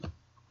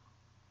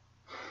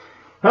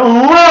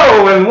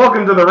Hello and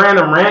welcome to the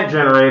Random Rant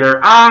Generator.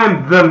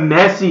 I'm the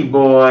Messy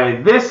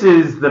Boy. This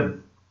is the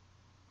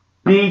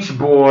Beach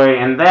Boy,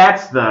 and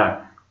that's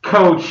the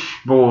Coach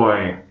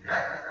Boy.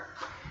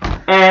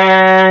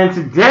 And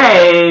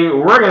today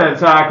we're going to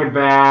talk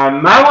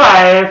about my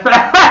wife.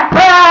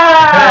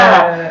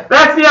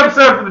 That's the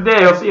episode for the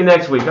day. I'll see you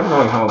next week. I'm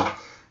going home.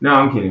 No,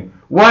 I'm kidding.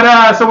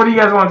 So what do you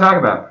guys want to talk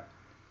about?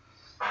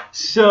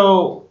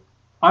 So,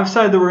 I've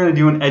decided that we're going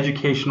to do an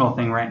educational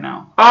thing right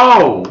now.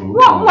 Oh,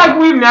 well, like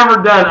we've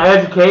never done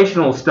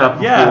educational stuff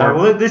before. Yeah,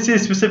 well, this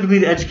is specifically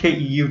to educate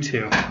you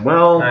two.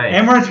 Well, nice.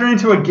 And we're going to turn it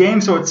into a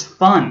game so it's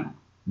fun.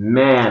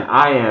 Man,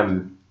 I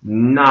am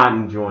not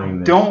enjoying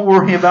this. Don't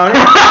worry about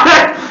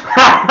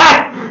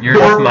it.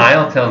 Your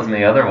smile tells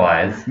me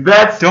otherwise.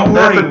 Don't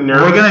worry.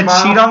 We're going to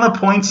smile. cheat on the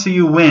points so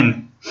you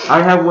win.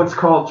 I have what's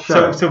called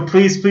shut up. So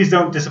please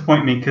don't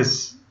disappoint me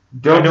because I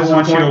don't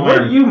want you to disappoint. What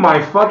win. are you,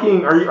 my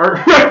fucking?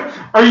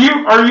 Are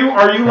you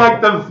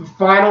like the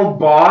final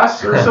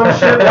boss or some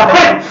shit?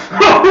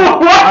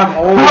 I've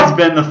always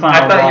been the final I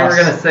thought boss. you were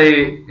going to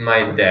say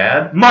my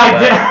dad. My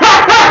dad.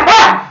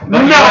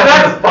 But No,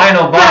 that's the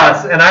final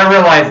boss, and I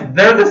realized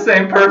they're the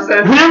same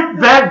person.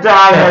 That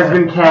die has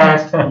been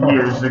cast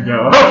years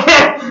ago.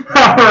 Okay,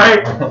 all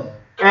right.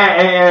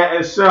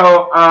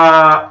 So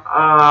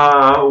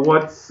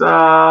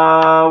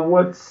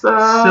So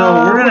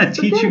we're going to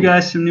teach you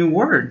guys some new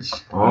words.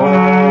 All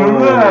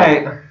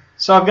right.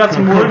 So I've got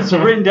some words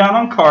written down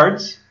on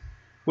cards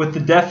with the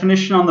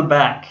definition on the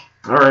back.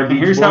 All right. And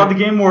here's how the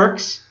game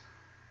works.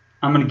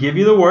 I'm going to give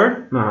you the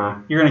word. Uh-huh.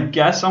 You're going to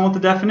guess on what the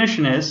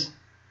definition is.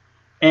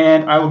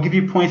 And I will give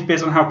you points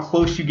based on how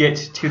close you get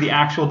to the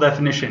actual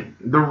definition.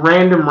 The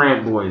Random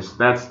Rant Boys.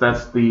 That's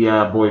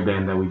the boy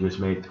band that we just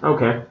made.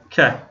 Okay.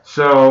 Okay.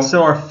 So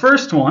our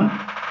first one,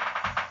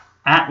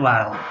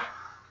 atlatl.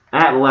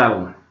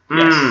 Atlatl.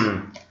 Yes.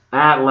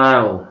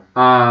 Atlatl.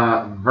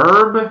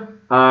 Verb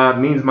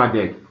means my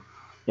dick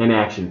in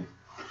action.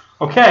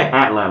 Okay.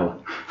 Atlatl.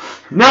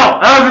 No,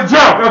 that was a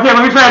joke. Okay,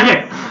 let me try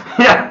again.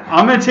 Yeah.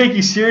 I'm going to take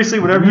you seriously,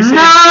 whatever you say.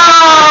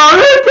 No,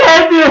 you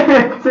can't do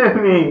it to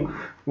me.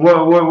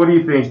 What do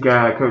you think,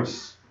 Coach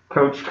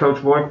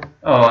Boy?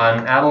 Oh,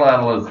 an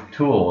atlatl is a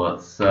tool.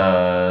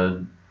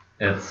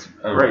 It's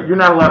Right, you're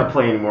not allowed to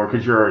play anymore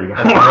because you're already It's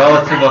a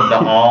relative of the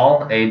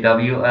awl,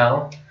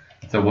 AWL.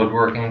 It's a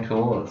woodworking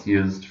tool. It's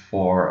used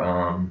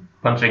for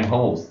punching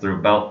holes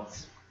through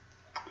belts.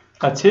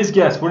 That's his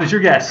guess. What is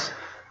your guess?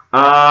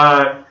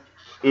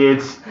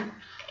 It's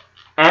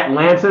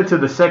Atlanta to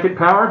the second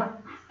power.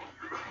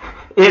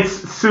 It's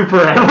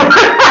Super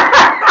Atlanta.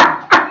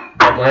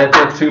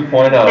 Atlanta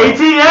 2.0.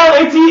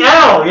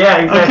 ATL. Yeah,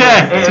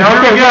 exactly. Okay, so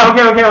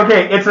here we go.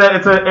 Okay. It's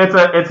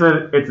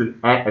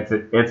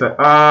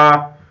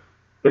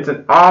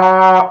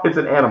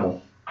an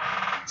animal.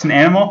 It's an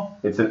animal?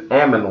 It's an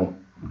aminal.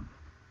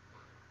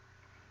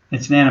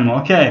 It's an animal.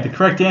 Okay, the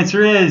correct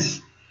answer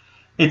is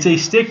it's a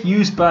stick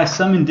used by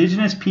some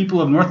indigenous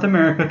people of North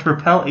America to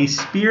propel a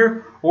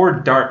spear or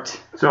dart.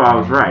 So I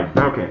was right.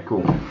 Okay,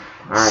 cool.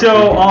 All right,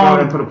 So, go ahead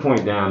and put a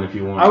point down if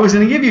you want. I was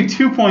going to give you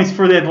 2 points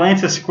for the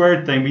Atlanta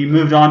squared thing, but you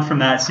moved on from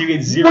that, so you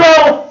get 0.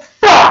 Well,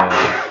 fuck!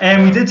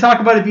 And we did talk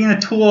about it being a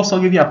tool, so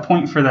I'll give you a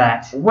point for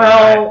that.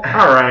 Well, all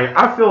right.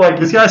 I feel like You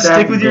this gotta is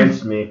stick with your-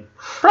 against me.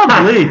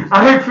 Probably.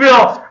 I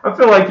feel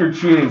like you're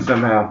cheating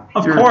somehow.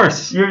 Of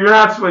course. You're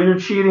not. You're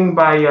cheating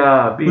by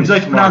being. Would you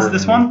like to pronounce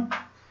this one?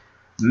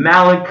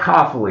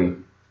 Malakophilie.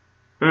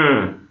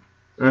 All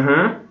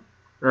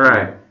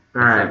right.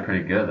 That's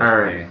pretty good. All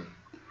right.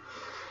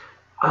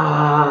 All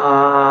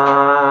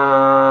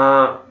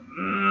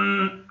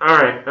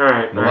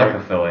right.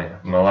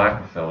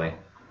 Malacophilie.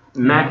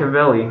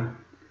 Machiavelli.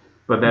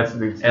 But that's the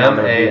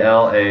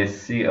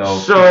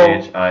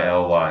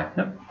Malacophilie.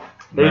 Yep.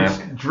 It's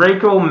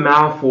Draco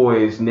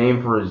Malfoy's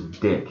name for his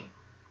dick.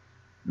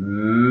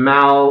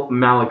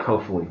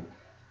 Malakophilie.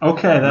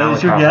 Okay, that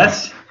is your Malakophilie.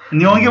 guess. And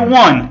you only get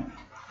 1.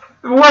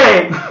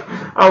 Wait.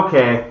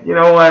 Okay. You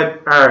know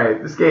what? All right.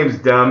 This game's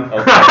dumb.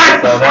 Okay,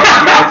 so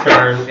that's your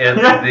turn.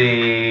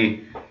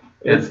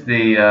 It's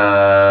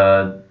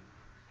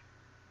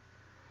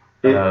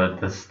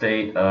the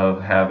state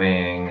of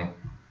having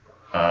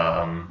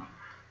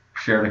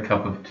shared a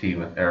cup of tea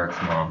with Eric's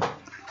mom.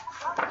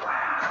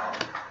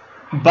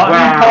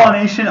 Botany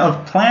pollination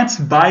of plants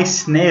by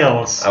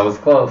snails. I was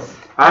close.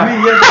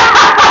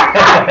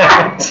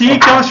 Tea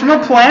comes from a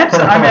plant.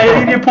 I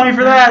give you a point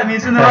for that. I mean,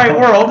 it's in the right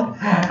world.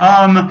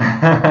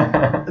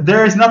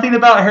 There is nothing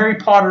about Harry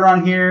Potter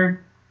on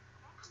here.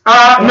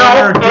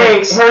 No.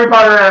 Hey, Harry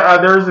Potter.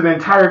 There's an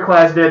entire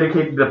class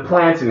dedicated to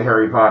plants in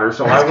Harry Potter,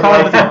 so I would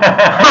like to.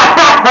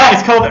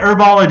 It's called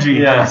herbology.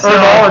 Yeah.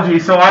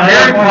 Herbology. So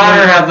Harry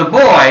Potter has a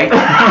boy,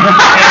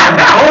 and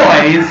the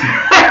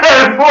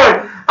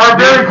boys are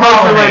very close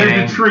pollinating.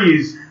 related to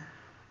trees.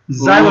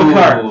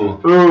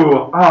 Xylocarp.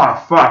 Ooh.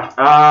 Fuck.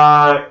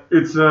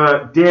 It's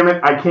damn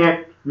it. I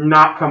can't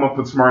not come up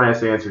with smart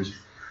ass answers.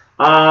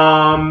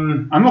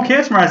 I'm okay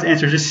with smart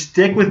answers. Just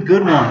stick with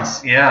good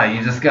ones. Yeah,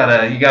 you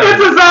gotta.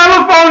 It's a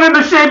xylophone in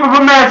the shape of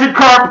a magic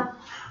carp.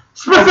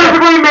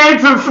 Specifically made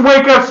to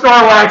wake up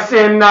Snorlax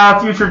in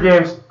future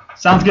games.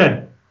 Sounds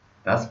good.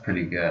 That's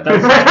pretty good.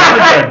 That's really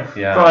good.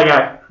 Yeah. That's all I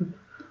got.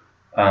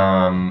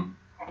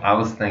 I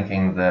was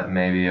thinking that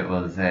maybe it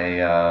was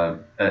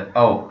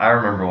oh, I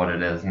remember what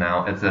it is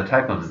now. It's a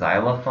type of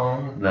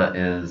xylophone that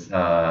is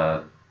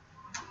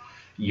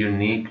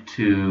unique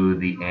to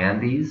the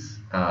Andes.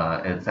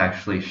 It's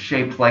actually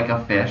shaped like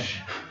a fish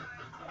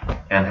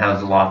and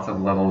has lots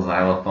of little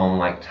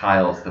xylophone-like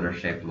tiles that are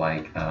shaped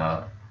like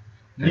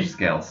fish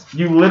scales.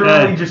 You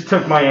literally just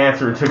took my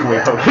answer and took away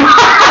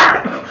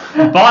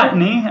Pokemon.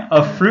 Botany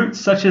of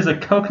fruits such as a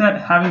coconut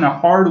having a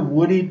hard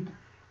woody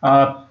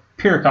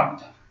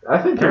pericarp. I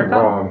think you're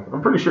wrong.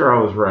 I'm pretty sure I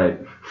was right.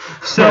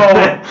 So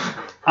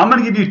I'm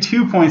going to give you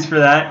 2 points for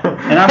that,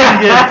 and I'm going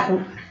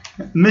to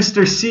give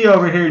Mr. C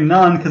over here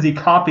none because he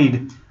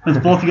copied.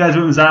 Because both you guys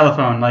went with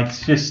xylophone. Like,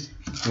 it's just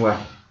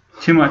Well,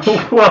 too much.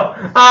 well,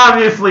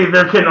 obviously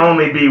there can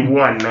only be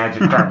one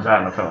Magikarp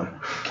xylophone.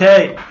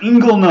 Okay,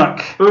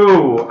 Inglenook.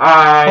 Ooh, Hold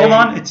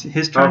on, it's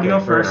his turn to go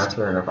fair first. Enough,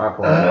 fair enough. I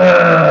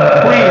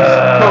apologize. Please,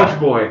 Coach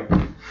Boy.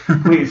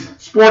 Please,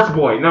 Sports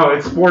Boy. No,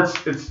 it's sports.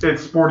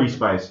 It's Sporty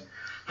Spice.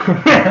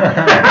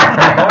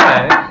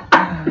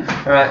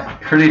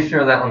 Alright. Pretty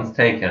sure that one's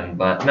taken,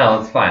 but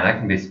no, it's fine. I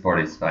can be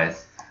Sporty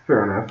Spice.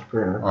 Fair enough.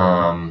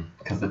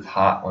 Because it's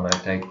hot when I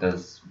take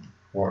this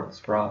sports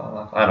bra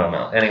off. I don't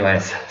know.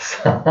 Anyways,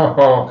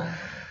 so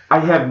I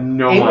have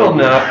no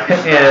Inglenook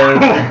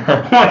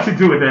idea. What to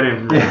do with that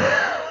information?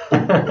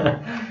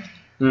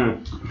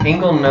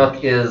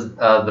 Inglenook is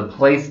the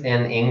place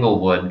in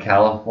Inglewood,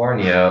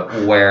 California,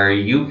 where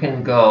you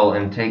can go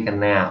and take a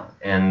nap,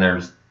 and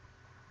there's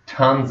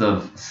tons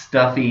of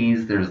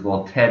stuffies, there's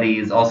little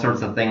teddies, all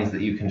sorts of things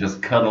that you can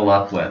just cuddle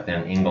up with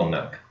in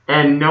Inglenook.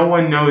 And no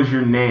one knows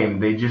your name;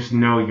 they just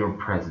know your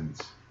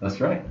presence. That's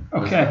right.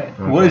 Okay.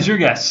 What is your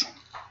guess?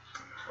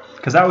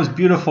 Because that was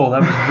beautiful.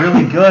 That was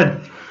really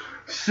good.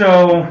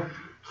 So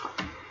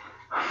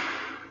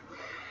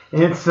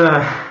it's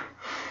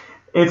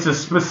a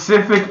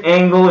specific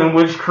angle in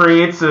which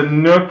creates a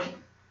nook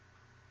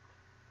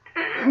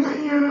in the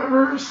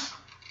universe.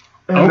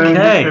 And Okay.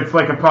 then it's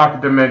like a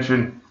pocket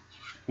dimension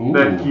Ooh.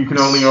 that you can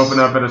only open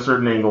up at a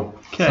certain angle.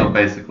 Okay. So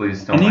basically, you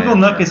still An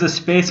Inglenook is a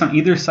space on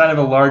either side of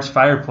a large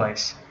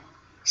fireplace.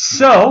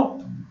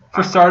 So,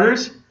 for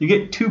starters, you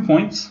get 2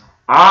 points.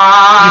 You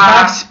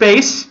have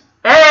space.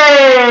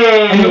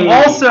 Hey! And you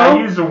also- I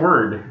used a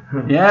word.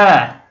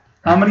 Yeah.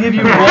 I'm going to give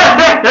you 1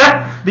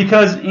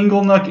 because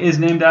Inglenook is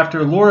named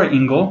after Laura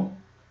Ingle.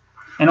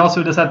 And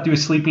also it does have to do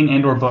with sleeping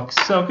and or books.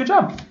 So, good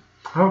job.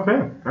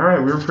 Okay. All right.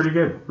 We were pretty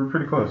good. We were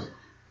pretty close.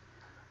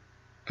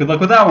 Good luck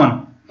with that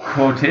one.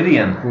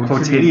 Quotidian.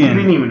 Quotidian. You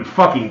didn't even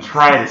fucking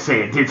try to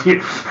say it, did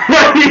you?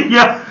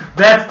 Yeah.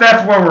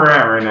 That's where we're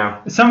at right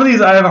now. Some of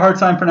these I have a hard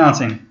time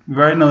pronouncing. We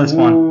already know this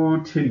one.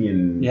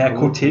 Quotidian. Yeah,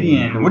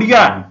 quotidian. What do you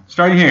got?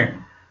 Starting here.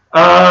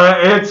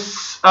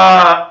 It's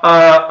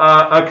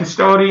a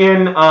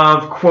custodian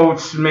of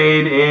quotes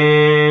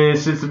made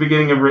since the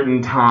beginning of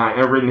written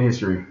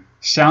history.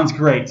 Sounds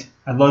great.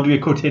 I'd love to be a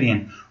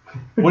quotidian.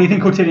 What do you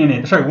think quotidian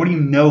is? Sorry, what do you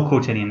know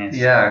quotidian is?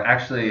 Yeah,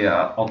 actually,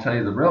 I'll tell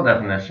you the real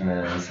definition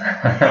is...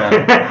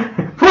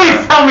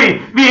 Please tell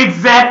me the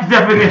exact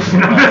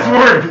definition of this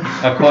word.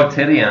 A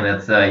quotidian,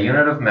 it's a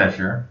unit of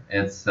measure.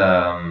 It's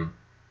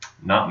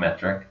not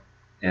metric.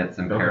 It's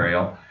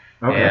imperial.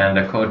 Okay. And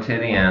a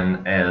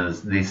quotidian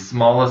is the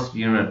smallest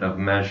unit of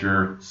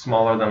measure,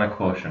 smaller than a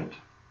quotient.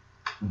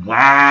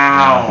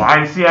 Wow.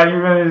 I see how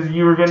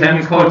you were going to 10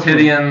 use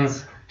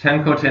quotidians.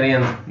 10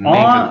 quotidians make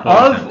a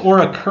quotient. Of or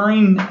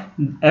occurring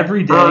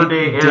every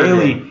day,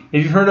 daily.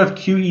 If you've heard of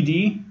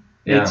QED,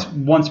 it's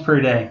once per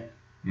day.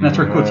 And that's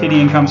where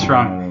quotidian comes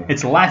from.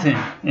 It's Latin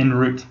in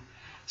root.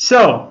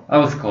 So, I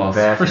was close.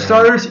 for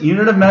starters,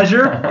 unit of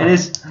measure, it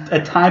is a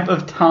type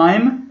of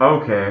time.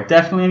 Okay.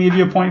 Definitely going to give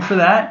you a point for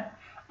that.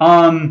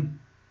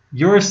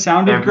 Yours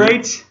sounded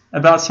great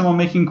about someone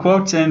making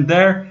quotes, and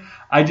there,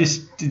 I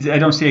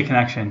don't see a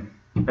connection.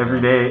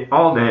 Every day,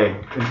 all day,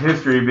 is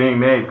history being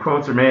made.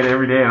 Quotes are made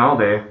every day and all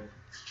day.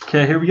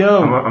 Okay, here we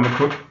go. I'm a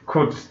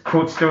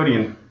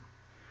quotestodian.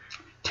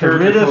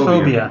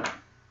 Pteridophobia.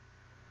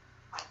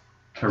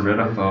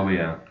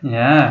 Pteridophobia.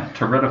 Yeah.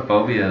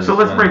 Pteridophobia is... So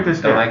let's break this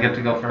down. Don't I get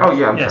to go first? Oh,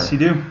 yeah, I'm Yes,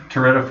 sorry. you do.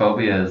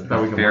 Pteridophobia is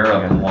No, we the can fear work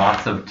of together.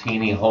 lots of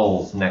teeny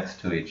holes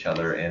next to each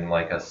other in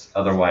like a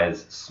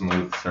otherwise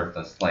smooth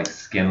surface, like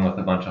skin with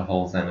a bunch of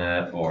holes in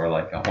it, or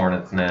like a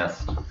hornet's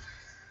nest.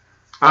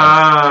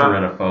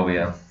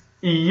 Pteridophobia.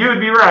 You'd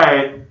be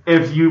right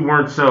if you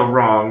weren't so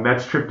wrong.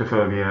 That's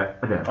tryptophobia.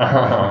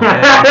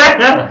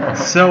 Yeah.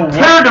 So what?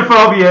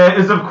 Pteridophobia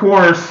is, of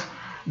course,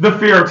 the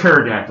fear of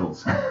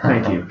pterodactyls.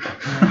 Thank you.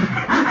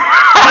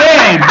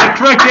 And the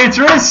correct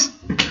answer is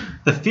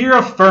the fear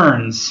of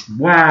ferns.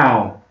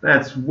 Wow,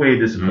 that's way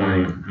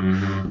disappointing.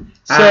 Mm-hmm.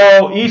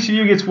 So each of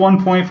you gets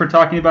 1 point for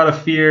talking about a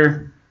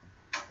fear.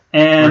 For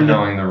And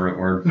knowing the root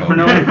word phobia.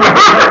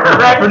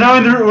 for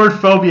knowing the root word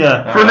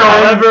phobia. For knowing-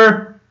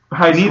 However,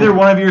 High school. neither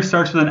one of you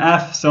starts with an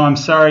F, so I'm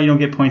sorry you don't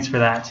get points for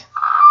that.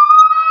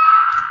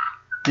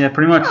 Yeah,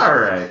 pretty much. All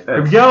right.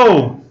 Here we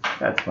go.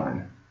 That's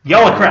fine.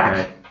 Yellow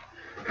crack.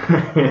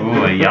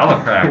 Ooh, a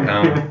yellow crack,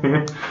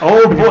 huh?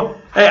 Oh boy.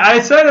 Hey, I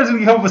said I was going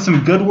to come up with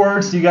some good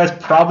words you guys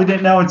probably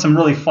didn't know and some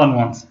really fun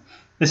ones.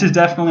 This is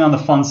definitely on the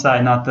fun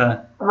side, not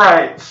the...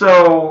 Right.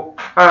 So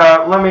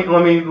let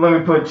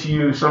me put to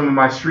you some of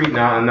my street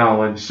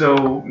knowledge.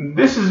 So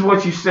this is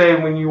what you say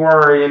when you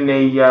are in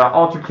a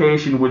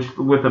altercation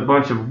with a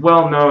bunch of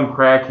well-known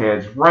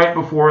crackheads right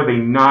before they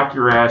knock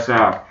your ass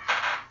out.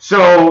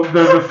 So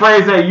the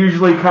phrase that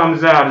usually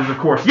comes out is, of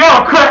course, "Yo,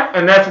 crack!"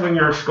 And that's when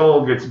your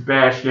skull gets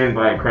bashed in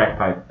by a crack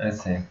pipe. I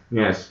see.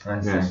 Yes. I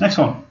see. Yes. Next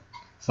one.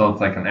 So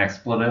it's like an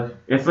expletive?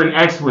 It's an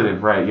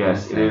expletive, right?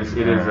 Yes. I It is.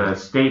 see. It is a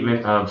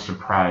statement of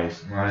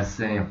surprise. I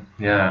see.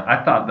 Yeah, I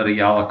thought that a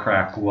yellow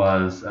crack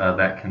was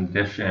that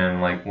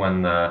condition, like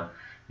when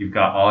you've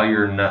got all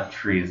your nut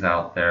trees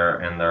out there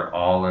and they're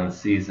all in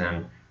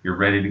season. You're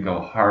ready to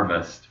go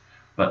harvest,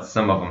 but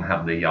some of them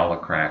have the yellow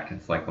crack.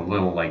 It's like a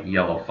little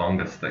yellow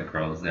fungus that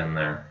grows in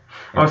there.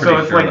 I'm So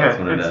it's pretty sure like that's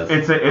what it is.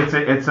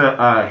 it's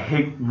a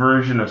hick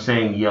version of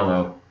saying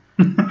yellow.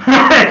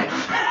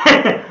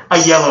 A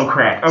yellow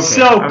crack. Okay.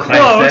 So okay. close.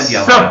 I said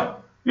yellow. So,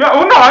 yeah.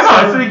 Oh no, I know.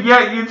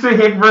 It's a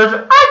hick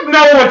version. I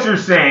know what you're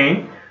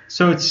saying.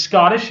 So it's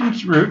Scottish in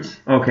root,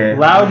 Okay.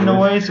 loud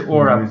noise,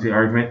 or What's the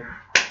argument?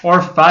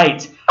 or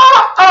fight.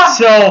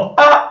 So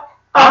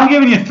I'm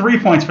giving you 3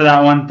 points for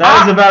that one.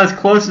 That is about as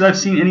close as I've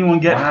seen anyone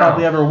get, Wow.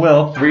 probably ever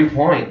will. 3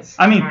 points.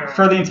 I mean,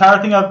 for the entire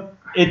thing of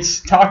it's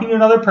talking to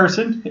another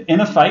person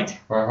in a fight,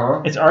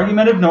 Uh-huh. it's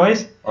argumentative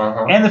noise,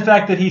 Uh-huh. and the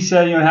fact that he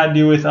said it had to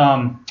do with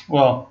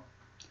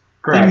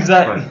Crack, things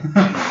that but-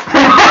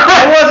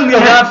 I wasn't go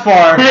that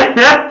far.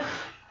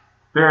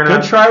 Fair Good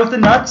enough. try with the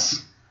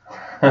nuts.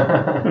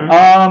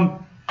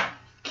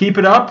 Keep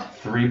it up.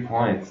 3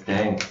 points.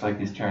 Dang, it's like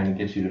he's trying to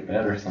get you to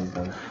bed or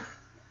something.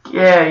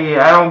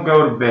 Yeah. I don't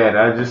go to bed.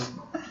 I just.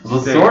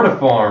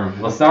 Lasardiform.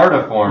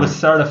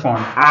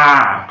 Lasardiform.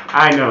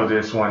 I know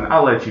this one.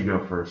 I'll let you go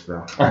first,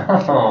 though.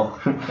 Oh,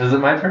 is it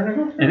my turn to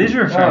go first? It is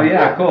your Oh turn.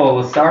 yeah, cool.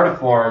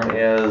 Lasardiform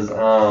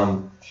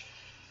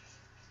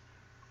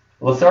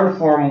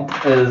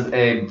is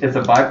it's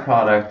a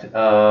byproduct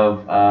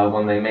of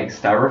when they make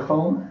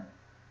styrofoam.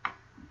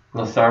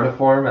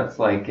 Lasardiform, it's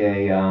like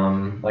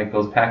like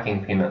those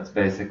packing peanuts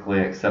basically,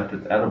 except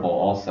it's edible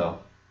also.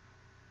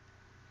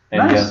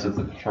 And Nice. yes, it's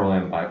a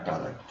petroleum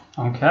byproduct.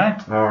 Okay.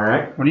 All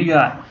right. What do you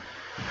got?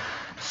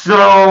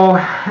 So,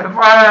 if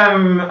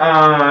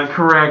I'm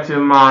correct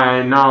in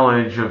my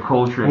knowledge of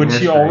culture and Which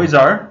history, you always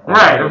are.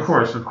 right? Of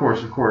course.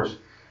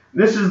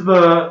 This is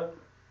the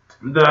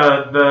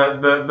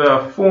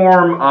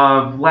form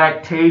of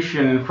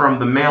lactation from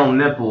the male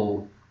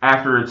nipple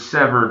after it's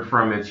severed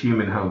from its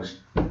human host.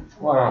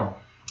 Wow.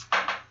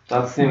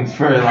 That seems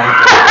very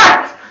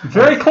likely.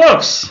 Very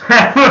close.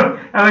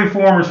 Having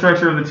form or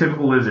structure of the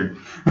typical lizard.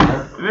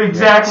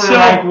 Exactly So-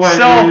 like what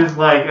so- is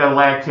like a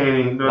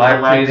lactating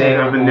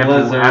of the nipple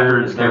after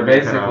it's Lizards, they're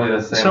been cut basically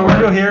off. the same. So we're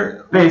going to go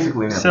here.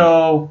 Basically nothing.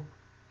 So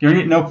you're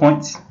going to get no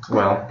points.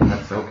 Well,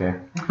 that's okay.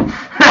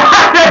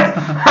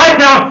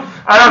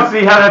 I don't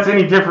see how that's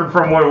any different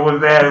from what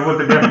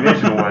the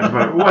definition was,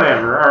 but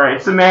whatever. All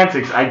right,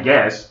 semantics, I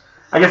guess.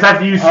 I guess I have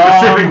to use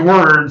specific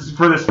words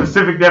for the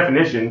specific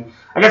definition.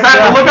 I guess I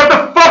have to look up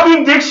the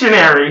fucking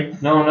dictionary.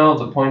 No,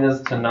 the point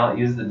is to not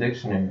use the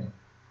dictionary.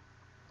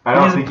 I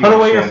don't Just think put you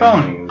away your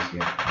understand phone. English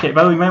yet. Okay,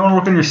 by the way, you might want to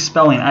work on your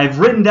spelling. I've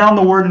written down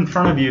the word in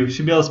front of you. You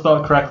should be able to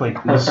spell it correctly.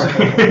 For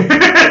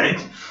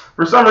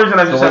some reason,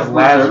 I So just what's have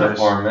Lazarus.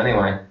 Lasardiform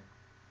anyway?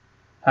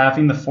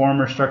 Having the form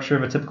or structure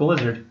of a typical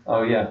lizard.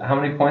 Oh yeah, how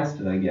many points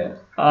did I get?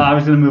 I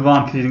was going to move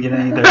on because you didn't get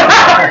any either.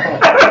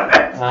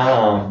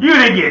 Oh. You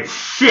didn't get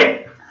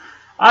shit.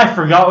 I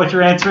forgot what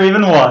your answer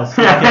even was.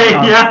 Okay,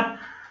 Yeah.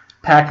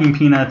 Packing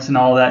peanuts and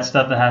all that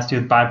stuff that has to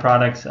do with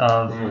byproducts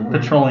of Mhm.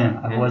 petroleum.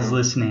 I was Mhm.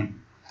 listening.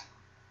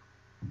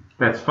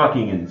 That's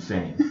fucking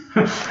insane.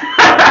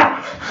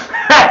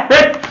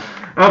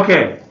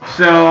 Okay,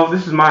 so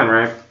this is mine,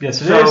 right?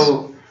 Yes, it is.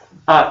 So,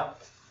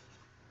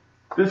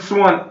 this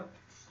one,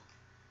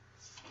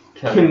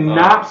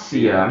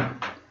 Canopsia.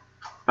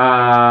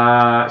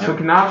 So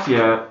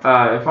Canopsia,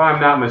 if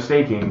I'm not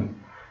mistaken,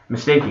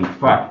 this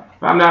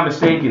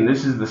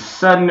is the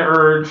sudden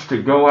urge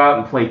to go out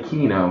and play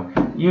Keno,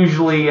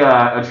 usually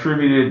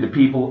attributed to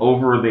people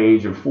over the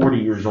age of 40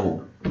 years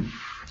old.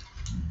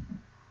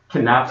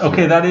 Canopsia.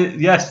 Okay,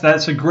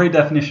 that's a great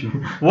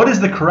definition. What is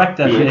the correct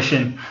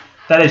definition?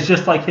 That is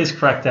just like his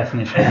correct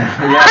definition.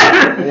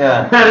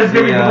 Yeah. That is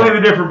going to be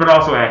completely different, but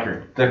also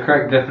accurate. The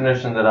correct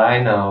definition that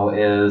I know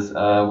is,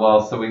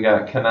 so we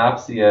got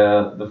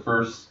Canopsia, the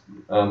first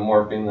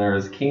morpheme there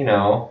is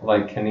Keno,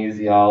 like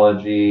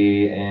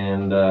kinesiology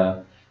and,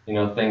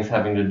 things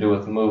having to do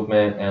with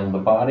movement and the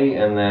body.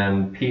 And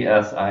then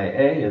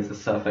PSIA is a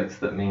suffix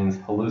that means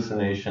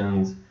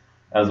hallucinations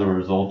as a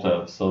result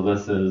of. So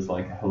this is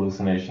like a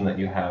hallucination that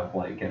you have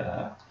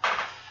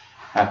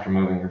after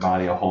moving your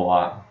body a whole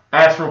lot.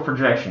 Astral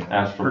projection.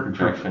 Astral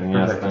projection,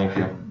 yes, thank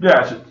you.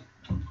 Gotcha.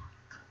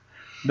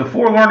 The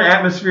forlorn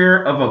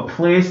atmosphere of a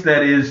place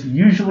that is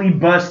usually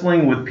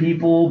bustling with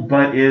people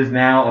but is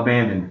now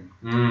abandoned.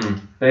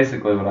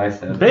 Basically what I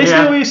said.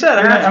 Basically what you said.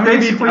 I'm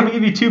gonna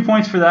give you 2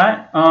 points for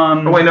that.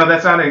 Oh wait, no,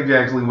 that's not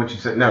exactly what you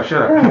said. No,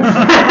 shut up.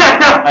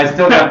 I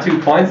still got 2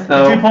 points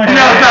though. 2 points.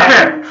 No, it's not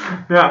fair.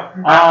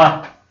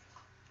 Yeah.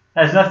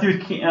 Has nothing to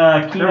do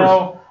with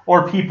Kino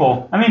or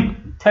people. I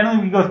mean,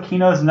 technically we go with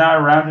Kino's not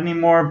around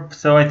anymore,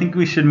 so I think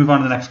we should move on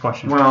to the next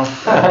question. Well,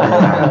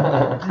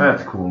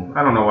 that's cool.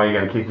 I don't know why you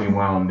gotta kick me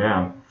while I'm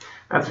down.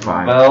 That's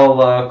fine.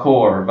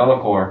 Velocore.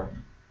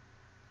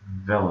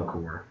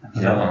 Velocore.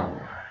 Yeah.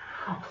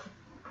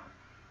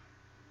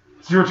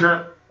 It's your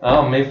turn.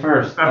 Oh, me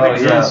first. I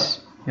think yes.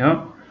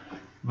 Yep.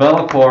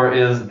 Velocore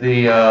is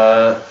the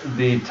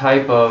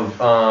type of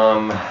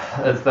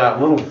it's that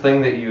little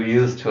thing that you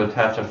use to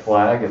attach a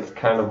flag. It's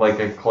kind of like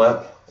a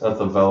clip. That's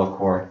a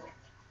Velocore.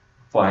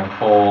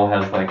 Flagpole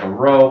has like a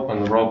rope,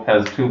 and the rope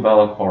has 2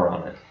 Velocore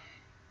on it.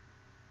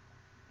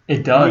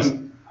 It does.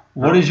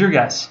 What is your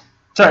guess?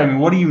 Sorry, I mean,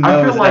 what do you know?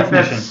 I feel like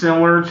definition? that's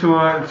similar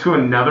to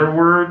another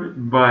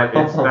word, but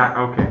it's not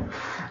okay.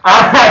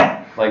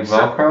 Like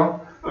Velcro?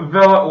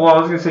 Well, I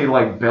was gonna say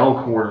like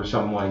Belcourt or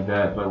something like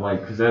that, but like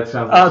because that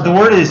sounds. Like the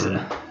word is.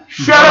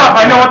 Shut up!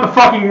 I know what the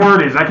fucking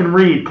word is. I can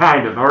read,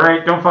 kind of. All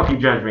right, don't fucking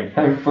judge me.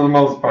 For the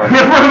most part. For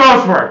the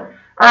most part.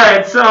 All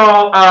right, so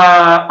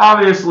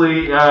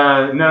obviously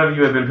none of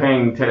you have been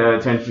paying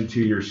attention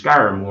to your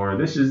Skyrim lore.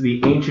 This is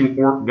the ancient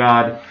orc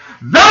god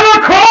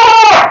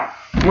Velocore,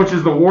 which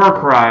is the war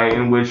cry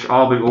in which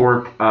all the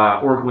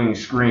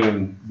orclings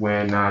scream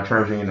when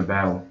charging into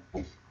battle.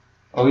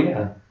 Oh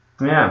yeah.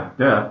 Yeah,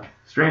 duh.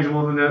 Strange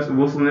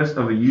willfulness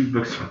of a used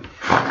bookstore.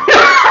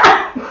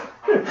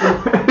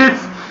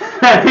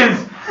 That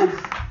is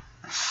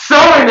so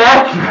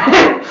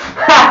inaccurate.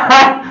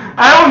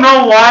 I don't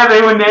know why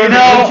they would name it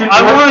ancient.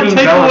 I want to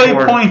take away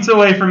points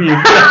away from you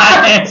for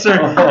that answer,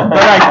 but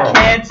I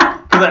can't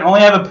because I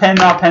only have a pen,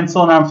 not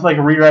pencil, and I'm like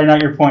rewriting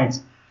out your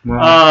points.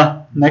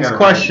 Well, next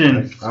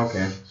question.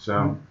 Okay,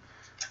 so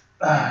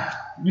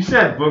you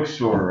said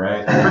bookstore,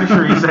 right? I'm pretty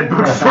sure you said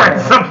bookstore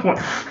at some point.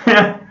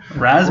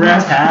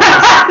 Razzmatazz.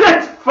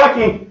 That's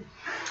fucking.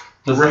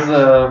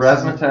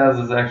 Razzmatazz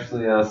is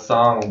actually a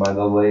song by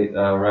the late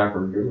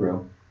rapper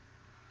Guru.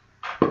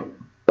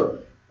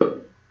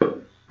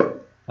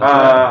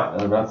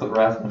 That's what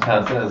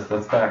Razzmatazz is.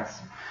 That's facts.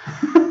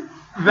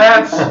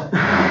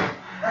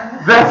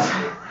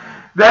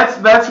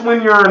 That's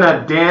when you're in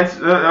a dance.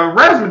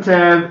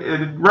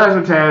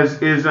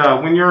 Razzmatazz is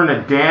when you're in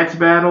a dance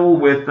battle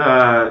with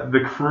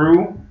the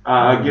crew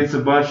against a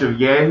bunch of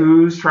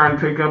yahoos trying to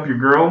pick up your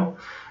girl.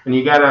 And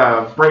you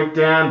gotta break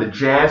down the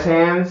jazz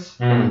hands,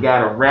 and you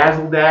gotta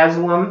razzle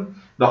dazzle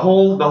them. The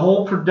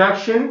whole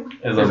production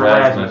is a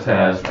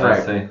razzmatazz. Right.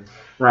 I see.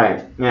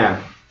 Right.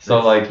 Yeah. So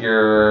like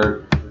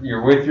you're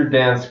with your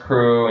dance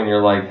crew, and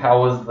you're like,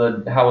 how was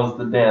the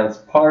dance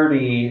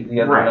party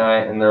the other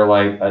night? And they're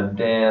like, a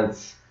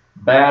dance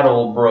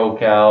battle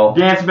broke out.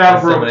 Dance battle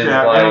broke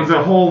out. Like, and it was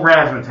a whole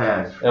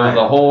razzmatazz. It was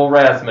a whole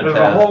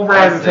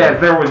razzmatazz.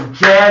 There was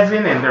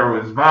jazzing, and there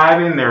was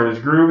vibing, there was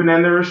grooving,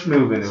 and there was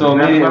schmooving. So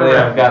immediately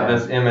I've got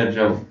this image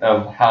of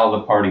how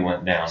the party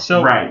went down.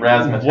 So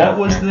Razzmatazz. What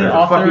was the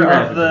author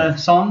of the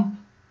song?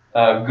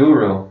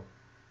 Guru.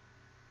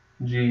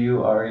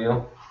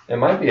 Guru. It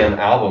might be an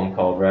album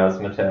called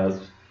Razzmatazz.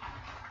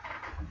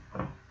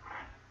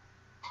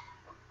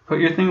 Put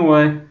your thing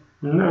away.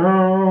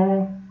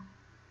 No.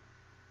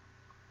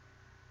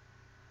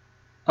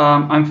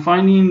 I'm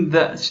finding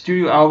the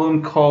studio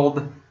album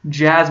called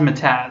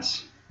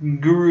Jazzmatazz.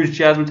 Guru's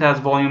Jazzmatazz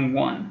Volume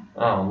 1.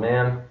 Oh,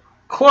 man.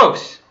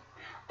 Close.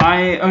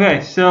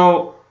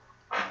 So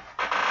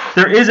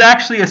there is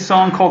actually a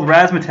song called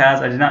Razzmatazz.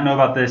 I did not know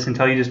about this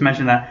until you just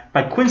mentioned that,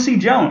 by Quincy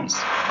Jones.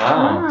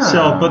 Oh.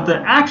 So, but the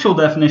actual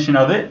definition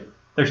of it,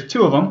 there's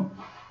 2 of them.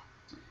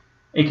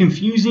 A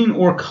confusing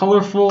or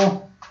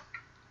colorful,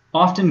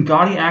 often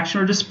gaudy action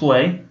or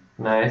display.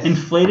 Nice.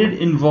 Inflated,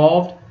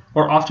 involved,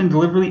 or often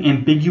deliberately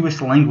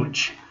ambiguous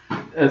language.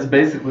 It's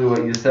basically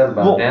what you said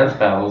about dance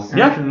battles.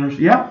 Yep.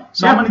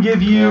 So I'm going to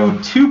give you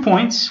 2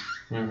 points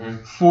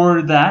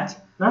for that.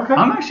 Okay.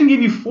 I'm actually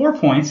going to give you 4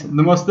 points,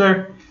 the most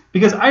there,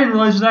 because I didn't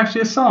realize it was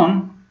actually a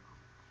song.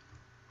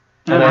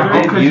 And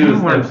I did use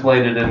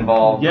inflated,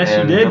 involved,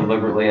 and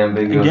deliberately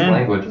ambiguous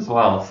language as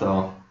well.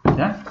 So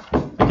yeah.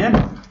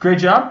 Again, great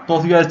job.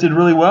 Both of you guys did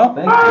really well.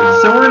 Thank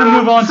you. So we're going to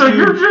move on So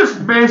you're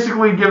just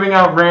basically giving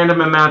out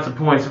random amounts of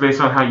points based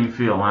on how you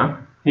feel, huh?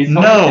 He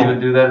told us he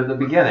would do that at the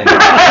beginning. He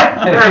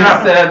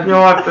said, "You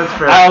know what? That's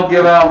fair. I'll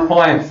give out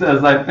points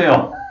as I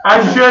feel."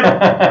 I should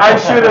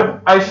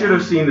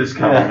have seen this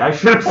coming. I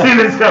should have seen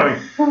this coming.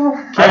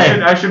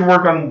 I should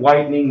work on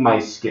whitening my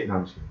skin. No,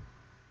 I'm just kidding.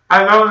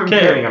 I wasn't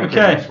kidding. I'm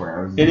kidding. I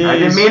swear. I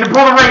didn't mean to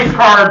pull the race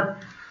card.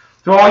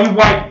 To all you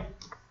white.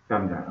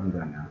 I'm done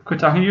now. Quit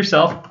talking to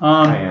yourself.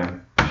 I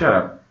am. Shut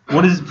up.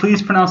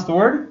 Please pronounce the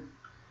word.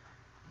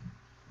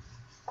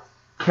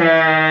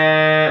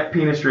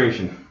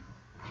 Penetration.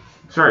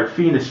 Sorry,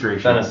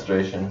 fenestration.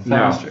 Fenestration.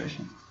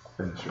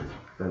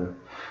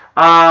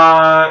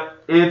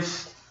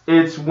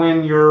 It's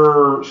when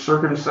you're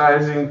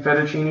circumcising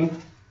fettuccine.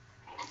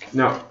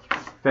 No,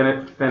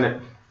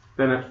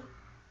 No.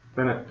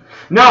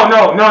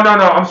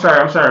 I'm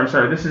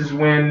sorry. This is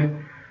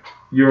when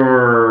you're...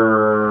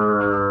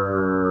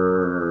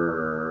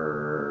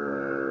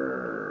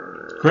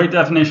 Great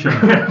definition.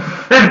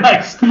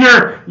 Next.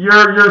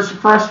 You're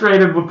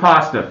frustrated with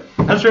pasta.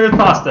 Frustrated with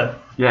pasta.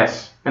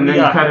 Yes. And then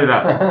you cut it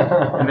up.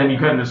 And then you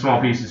cut it into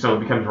small pieces so it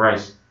becomes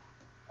rice.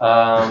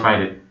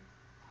 Despite it.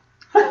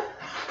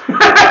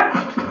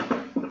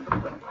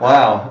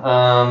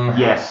 Wow.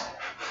 Yes.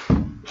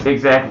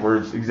 Exact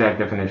words, exact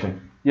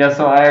definition. Yeah,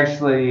 so I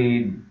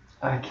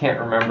can't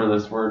remember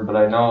this word, but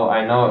I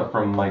know it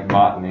from like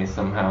botany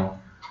somehow.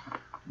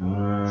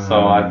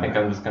 So I think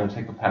I'm just gonna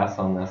take a pass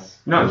on this.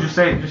 No, just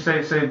say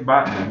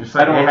botany. Just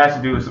say it has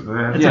to do with something.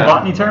 It's a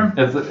botany term?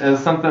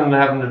 It's something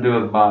having to do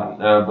with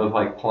with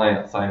like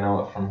plants. I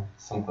know it from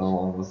something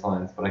along those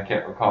lines, but I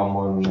can't recall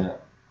more than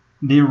that.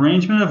 The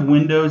arrangement of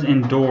windows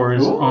and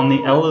doors on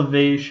the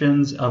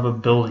elevations of a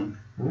building.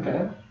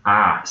 Okay.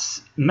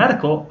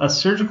 Medical, a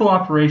surgical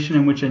operation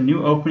in which a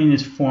new opening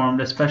is formed,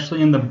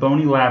 especially in the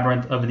bony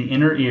labyrinth of the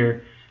inner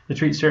ear, to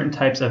treat certain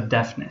types of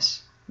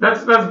deafness.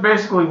 That's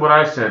basically what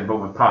I said, but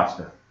with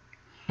pasta.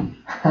 No.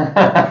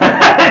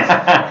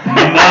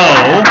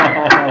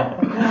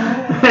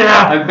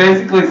 Yeah. I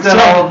basically said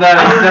all of that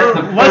except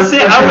the first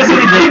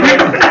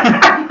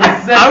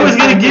I was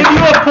going to give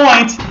you a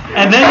point,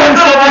 and then you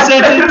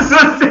said the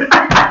sentence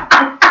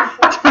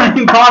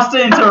turning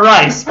pasta into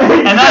rice,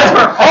 and that's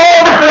where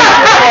all the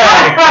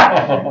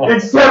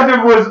things except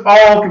it was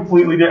all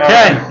completely different.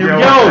 Okay, here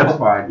we go. That's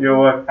fine. You know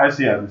what? I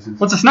see evidence.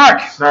 What's a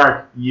snark?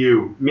 Snark.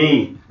 You.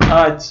 Me.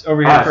 It's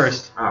over here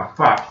first. Oh,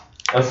 fuck.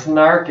 A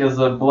snark is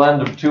a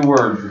blend of two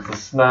words. It's a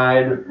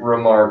snide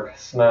remark.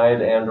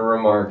 Snide and a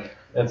remark.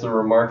 It's a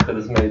remark that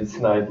is made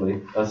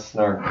snidely. A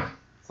snark.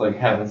 It's like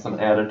having some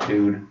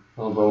attitude.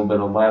 A little bit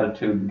of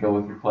latitude to go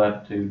with your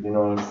platitude. You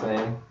know what I'm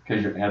saying?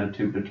 Because your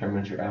attitude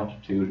determines your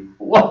altitude.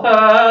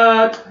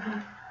 What?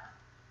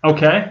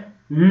 Okay.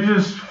 You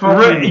just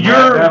fucking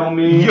battle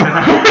me.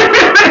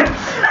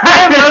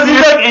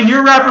 And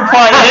your rap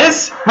reply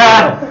is?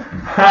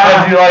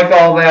 How'd you like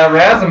all that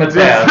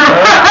razzmatazz?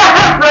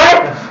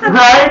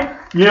 Right?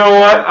 You know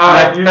what?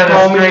 You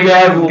call me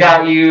dazzled.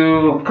 Got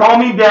you. Call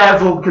me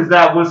dazzled because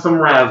that was some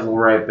razzle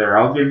right there.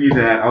 I'll give you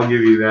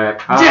that.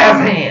 Jazz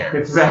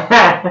hands.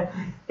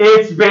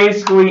 It's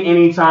basically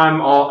anytime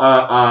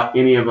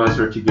any of us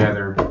are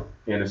together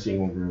in a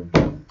single room.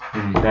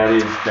 That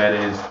is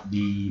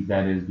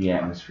the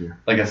atmosphere.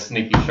 Like a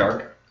sneaky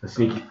shark. A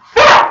sneaky.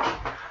 Fuck!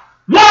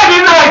 Why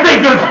didn't I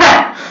think of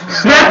that?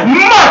 That's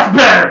much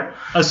better.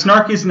 A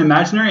snark is an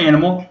imaginary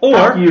animal, or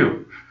Fuck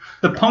you.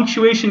 The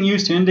punctuation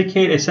used to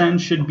indicate a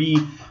sentence should be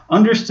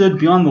understood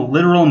beyond the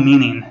literal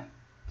meaning.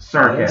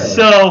 Sarcasm.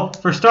 So,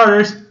 for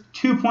starters,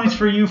 2 points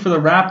for you for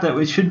the rap that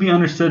it should be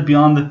understood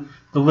beyond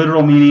the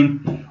literal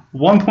meaning.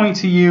 1 point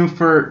to you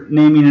for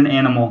naming an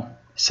animal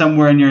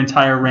somewhere in your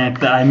entire rant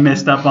that I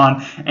messed up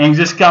on and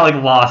just got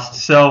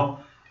lost. So,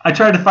 I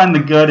tried to find the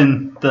good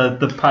in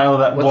the pile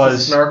that was. What's a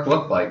snark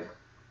look like?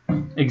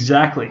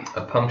 Exactly.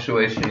 A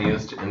punctuation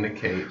used to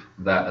indicate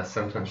that a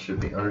sentence should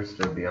be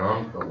understood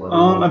beyond the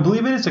literal. I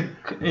believe it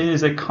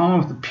is a comma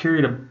with a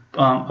period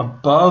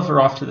above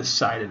or off to the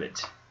side of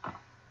it.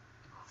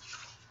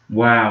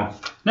 Wow.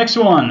 Next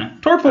one,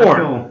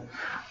 Torpor.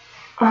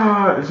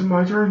 Is it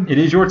my turn? It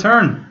is your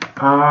turn.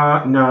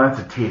 No, that's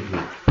a tape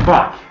loop.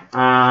 Fuck.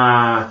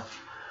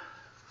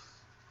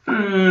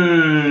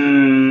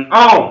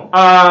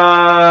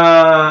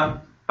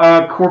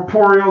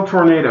 Corporeal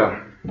tornado.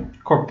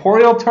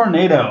 Corporeal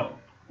tornado.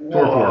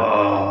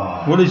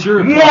 Torpor. What is your?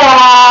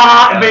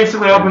 It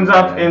basically opens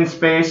up in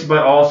space,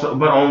 but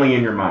only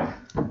in your mind.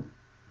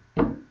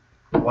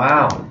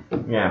 Wow.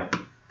 Yeah.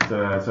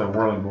 It's a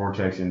whirling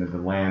vortex into the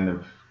land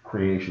of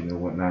creation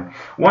and whatnot.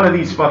 One of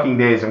these fucking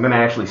days, I'm gonna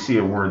actually see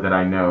a word that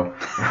I know.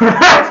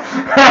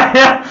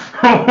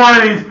 One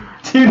of these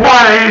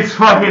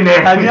fucking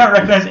days. I do not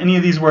recognize any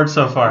of these words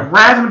so far.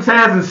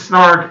 Razzmatazz and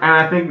snark, and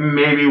I think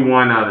maybe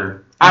one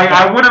other.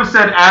 I would have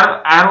said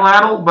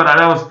addle, but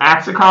that was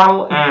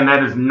axicotl, and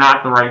that is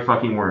not the right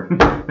fucking word.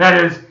 That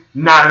is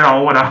not at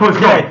all what I was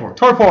going for.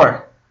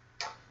 Torpor.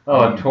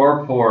 Oh, a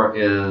torpor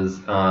is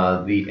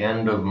the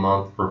end of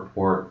month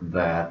report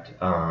that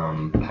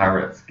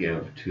pirates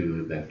give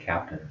to the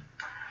captain.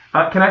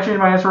 Can I change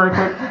my answer right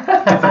quick?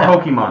 It's a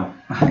Pokemon.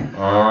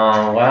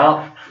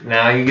 Well,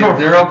 now you get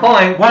 0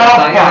 points. Well,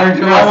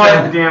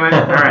 damn it.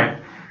 All right.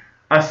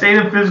 A state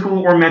of physical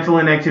or mental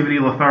inactivity,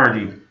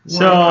 lethargy.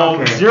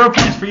 So, 0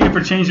 points for you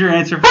for changing your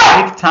answer for the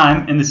 8th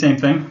time in the same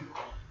thing.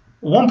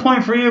 1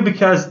 point for you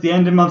because the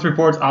end of month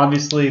reports,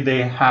 obviously,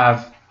 they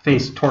have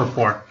faced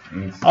torpor.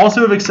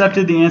 Also have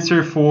accepted the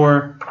answer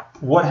for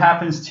what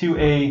happens to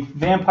a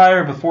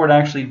vampire before it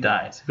actually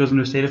dies. It goes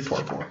into a state of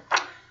torpor.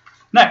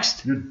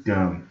 Next. You're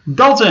dumb.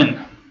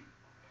 Dalton.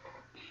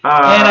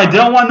 And I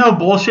don't want no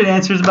bullshit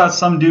answers about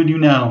some dude you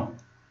know.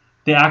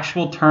 The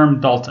actual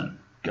term Dalton.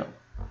 Go.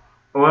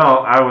 Well,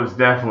 I was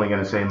definitely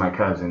going to say my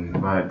cousin,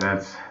 but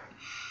that's...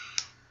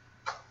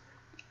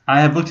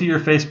 I have looked at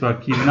your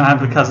Facebook. You do not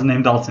have a cousin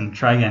named Dalton.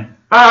 Try again.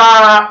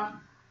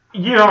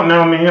 You don't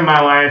know me in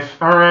my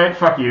life. All right,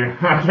 fuck you.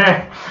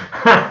 Okay.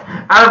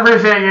 I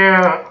appreciate you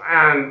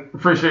and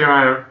appreciate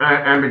my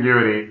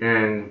ambiguity.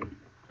 And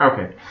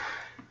okay,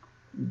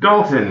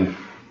 Dalton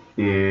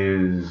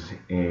is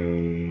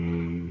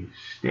a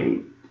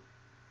state.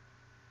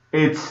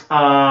 It's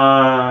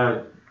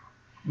a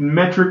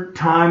metric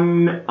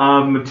ton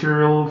of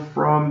material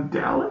from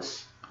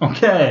Dallas.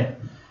 Okay.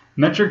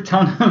 Metric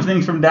ton of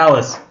things from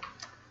Dallas.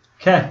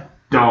 Okay.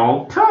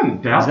 Dalton.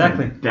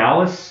 Exactly.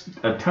 Dallas.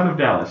 A ton of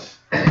Dallas.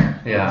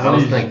 Yeah, I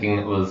was thinking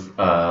it was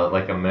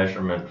like a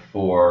measurement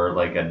for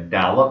like a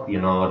dollop.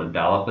 You know what a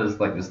dollop is?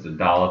 Like just a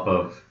dollop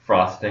of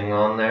frosting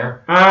on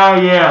there.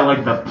 Oh yeah,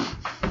 like the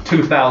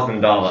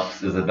 2,000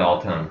 dollops is a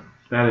Dalton.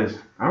 that is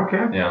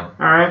okay. Yeah,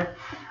 All right.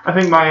 I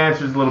think my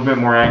answer is a little bit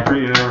more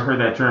accurate. You never heard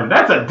that term.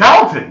 That's a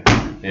Dalton.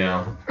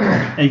 yeah.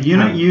 A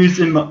unit used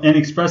in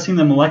expressing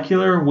the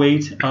molecular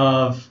weight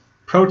of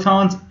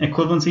protons,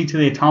 equivalency to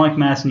the atomic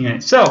mass in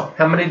units. So,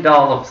 How many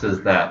dollops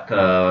is that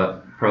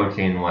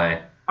protein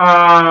weigh?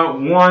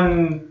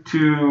 1,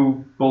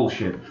 2,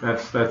 bullshit.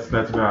 That's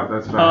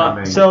about how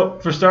many. so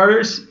for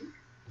starters,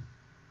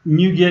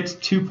 you get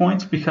 2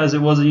 points because it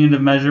was a unit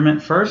of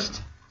measurement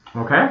first.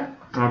 Okay.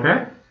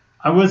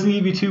 I was going to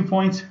give you 2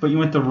 points, but you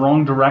went the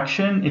wrong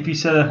direction. If you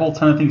said a whole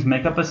ton of things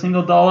make up a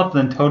single dollop,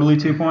 then totally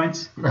 2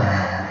 points.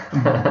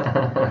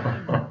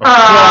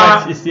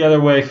 It's the other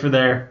way for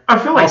there. I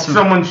feel like Awesome.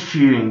 someone's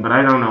cheating, but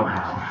I don't know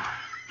how.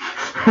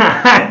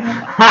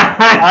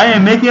 I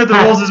am making up the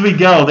rules as we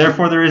go,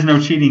 therefore there is no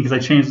cheating because I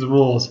changed the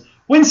rules.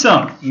 Win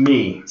some.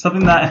 Me.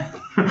 Something that...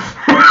 So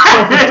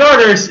for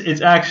starters,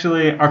 it's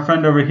actually our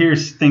friend over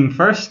here's thing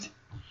first.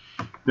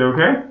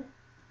 Okay.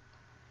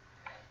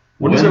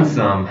 What is it?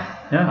 Winsome.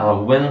 Yeah.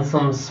 A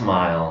winsome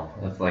smile.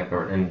 It's like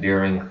an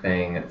endearing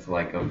thing. It's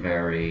like a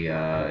very.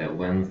 It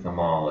wins them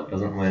all. It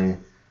doesn't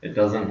win. It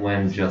doesn't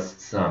win just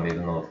some,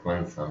 even though it's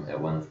winsome. It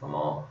wins them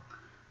all.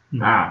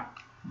 Ah.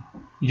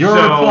 Your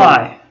So-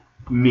 reply.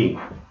 Me.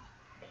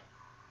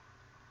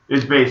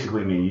 It's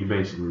basically me. You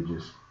basically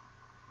just.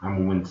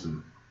 I'm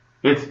winsome.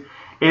 It's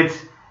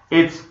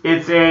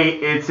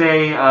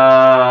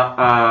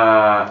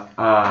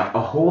a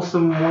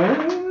wholesome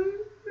win.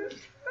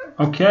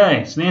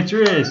 Okay, so the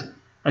answer is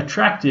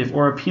attractive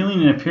or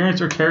appealing in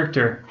appearance or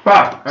character.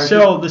 Fuck.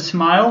 So the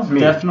smile, Me.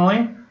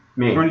 definitely.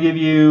 Me. We're going to give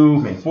you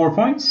Me. 4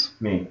 points.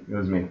 Me. It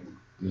was me.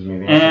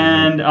 The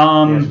answer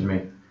And, is me. The answer is me.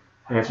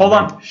 The answer hold is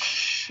on. me.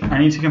 Shh. I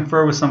need to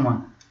confer with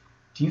someone.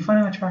 Do you find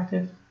him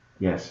attractive?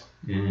 Yes.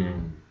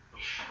 Mm.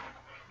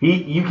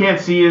 You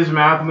can't see his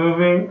mouth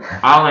moving.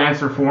 I'll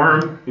answer for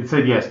him. It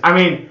said yes. I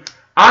mean,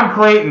 I'm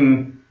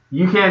Clayton.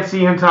 You can't see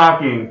him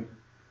talking.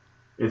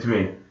 It's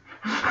me.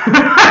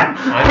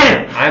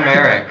 I'm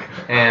Eric,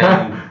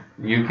 and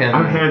you can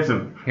I'm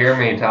handsome. hear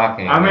me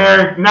talking. I'm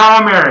Eric. Now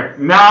I'm Eric.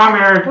 Now I'm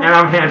Eric, and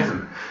I'm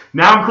handsome.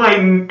 Now I'm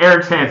Clayton.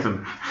 Eric's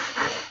handsome.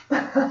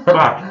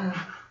 Fuck.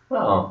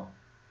 Oh.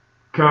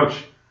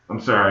 Coach, I'm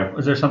sorry.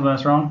 Is there something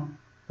that's wrong?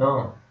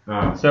 Oh.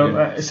 Oh, So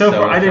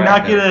far, I did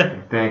not get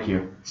a thank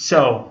you.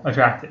 so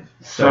attractive.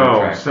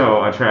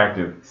 So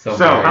attractive. So So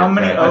very How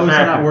many attractive. O's in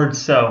that Attractive. word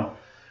so?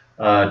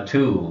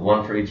 2,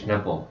 1 for each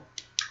nipple.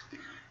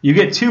 You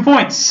get 2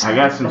 points. I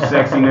got some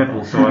sexy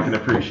nipples, so I can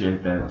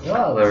appreciate that.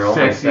 Well, they're only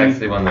Sexy.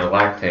 sexy when they're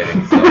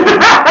lactating,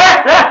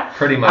 so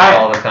pretty much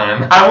all the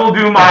time. I will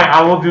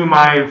do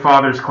my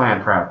father's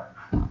clan proud.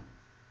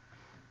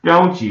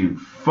 Don't you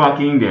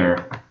fucking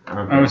dare.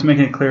 Okay. I was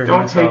making it clear to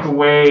Don't myself. take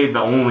away the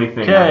only thing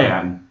Okay. I've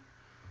gotten.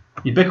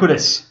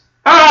 Ubiquitous.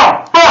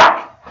 Oh,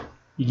 fuck!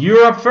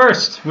 You're up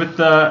first with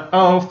the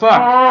fuck.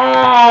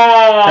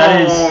 Oh,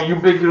 That is-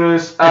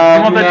 ubiquitous. I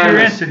want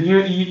that to be your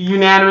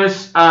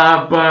Unanimous. answer. Unanimous,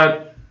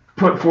 but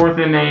put forth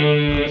in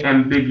a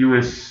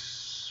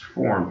ambiguous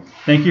form.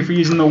 Thank you for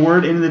using the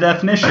word in the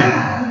definition.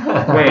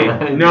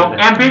 Wait, no,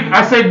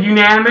 I said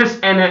unanimous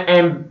and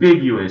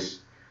ambiguous.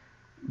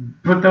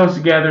 Put those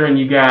together and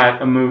you got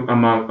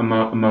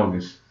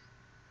amogus.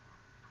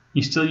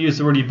 You still use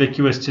the word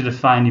ubiquitous to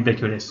define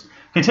ubiquitous.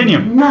 Continue.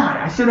 Not.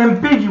 I said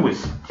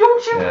ambiguous.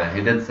 Don't you? Yeah,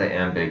 he did say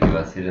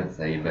ambiguous. He didn't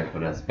say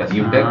ubiquitous. But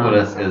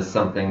ubiquitous is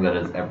something that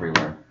is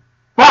everywhere.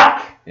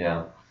 Fuck!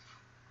 Yeah.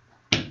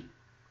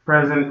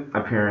 Present,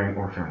 appearing,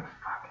 or film.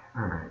 Fuck.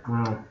 Alright,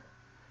 well,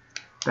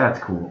 that's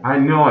cool. I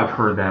know I've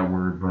heard that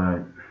word,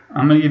 but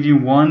I'm going to give you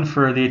 1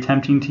 for the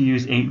attempting to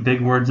use 8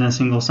 big words in a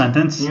single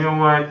sentence. you know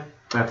what?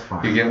 That's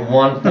fine. You get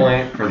 1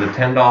 point for the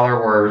 $10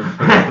 word,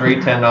 for the 3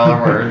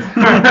 $10 words.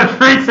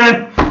 3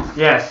 cents.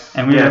 Yes.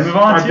 And we yes. gotta move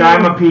on a to-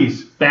 dime a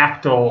piece.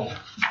 Bactal.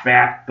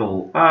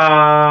 Bactal.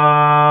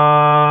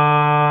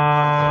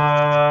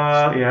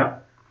 Yeah.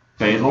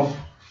 Fatal.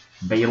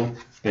 Beetle.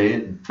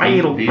 Beetle.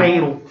 Beetle. Beetle.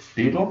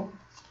 Beetle.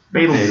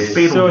 Beetle.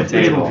 Beetle. So it's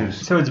Beetlejuice.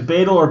 So it's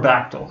Badal or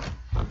Bactal.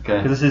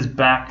 Okay. Because this is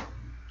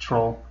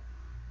Bactrol,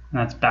 and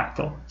that's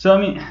Bactal. So, I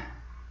mean,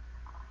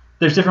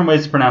 there's different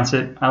ways to pronounce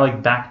it. I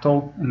like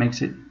Bactal. It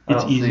makes it, I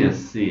it's don't see easier. a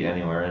C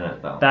anywhere in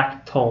it though.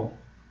 Bactal.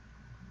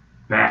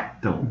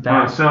 Bactal.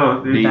 Bac-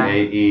 So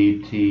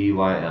Baetyl.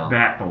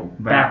 Bactal.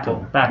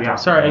 Bactal. Bactal.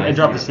 Sorry, I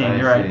dropped the C.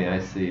 You're right. I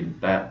see.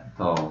 Bactal.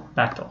 Bactal.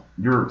 Bactal.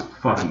 You're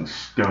fucking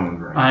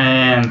stoned right I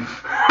am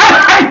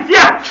now.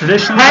 Yeah.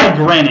 traditionally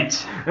granite.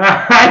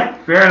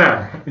 Fair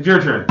enough. It's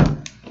your turn.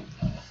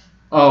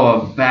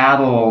 Oh, a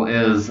battle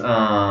is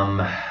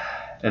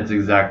it's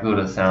exactly what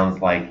it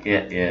sounds like.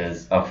 It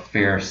is a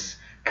fierce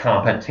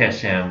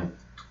competition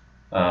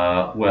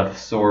with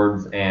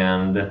swords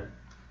and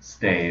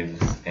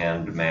staves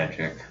and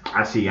magic.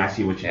 I see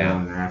what you're Yeah.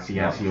 doing there. I see.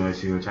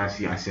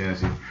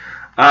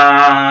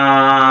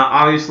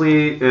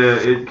 Obviously,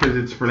 because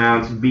it's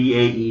pronounced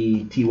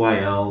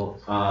Baetyl.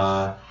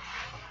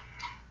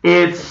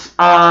 It's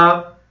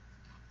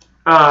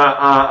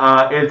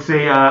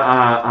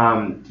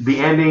the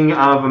ending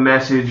of a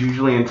message,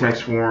 usually in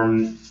text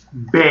form.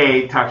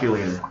 Bay, talk to you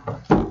later.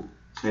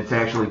 It's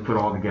actually put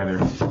all together.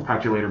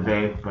 Talk to you later,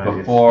 Bay. But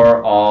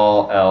Before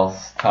all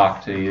else,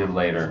 talk to you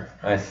later.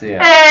 I see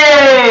it.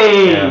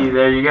 hey, Yeah.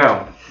 there you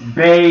go.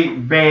 Bay.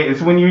 It's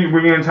when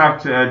we're gonna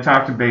talk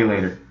to Bay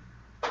later.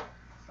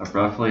 A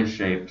roughly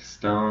shaped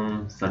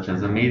stone, such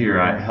as a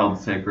meteorite, held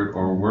sacred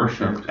or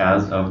worshipped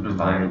as of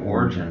divine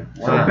origin.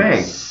 So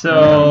Bay.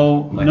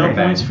 So Like no a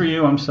bang. points for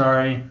you. I'm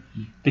sorry,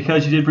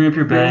 because you did bring up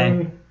your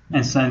bay,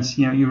 and since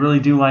you really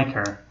do like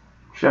her.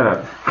 Shut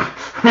up.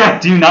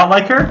 Do you not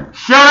like her?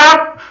 Shut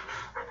up!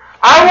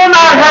 I will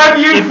not have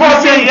you If you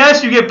fucking. say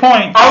yes, you get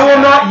points. I will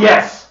not.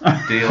 Yes.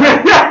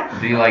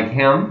 Do you like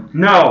him?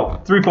 No.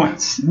 3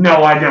 points.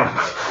 No, I don't.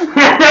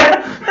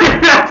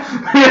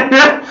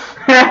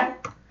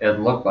 It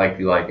looked like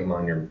you like him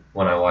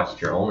when I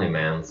watched your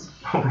OnlyMans.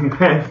 Holy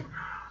man.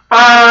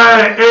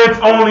 It's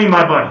only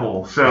my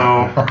butthole, so.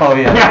 Oh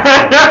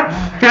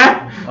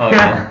yeah. Oh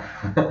yeah.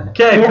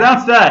 Okay,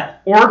 pronounce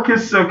that.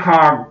 Orchesography.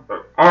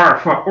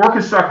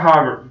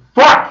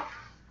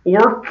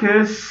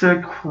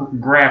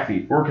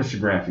 Graphy.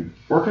 Orchesography.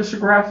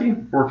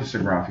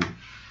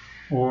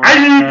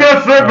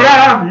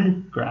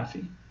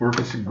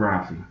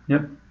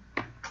 Yep.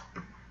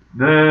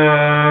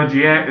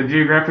 The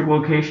geographic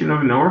location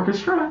of an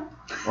orchestra?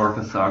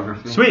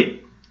 Orchesography.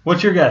 Sweet.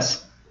 What's your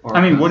guess? I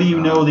mean, what do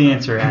you know the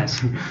answer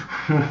as?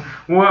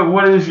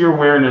 What is your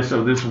awareness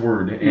of this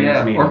word and Yeah,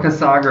 its meaning?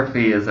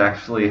 orchesography is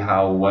actually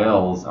how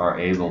whales are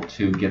able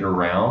to get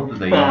around.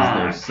 They use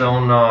their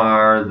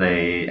sonar,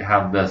 they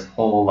have this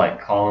whole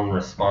call and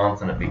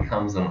response, and it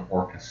becomes an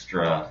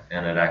orchestra,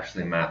 and it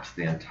actually maps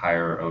the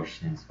entire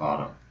ocean's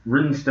bottom.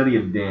 Written study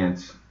of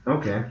dance.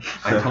 Okay.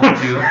 I told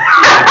you.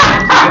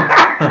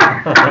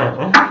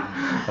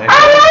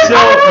 So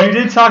you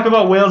did talk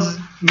about whales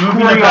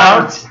moving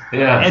about and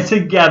Yes.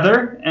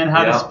 together and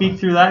how to Yep. speak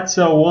through that.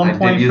 So I one did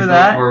point use for those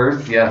that.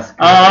 words, yes.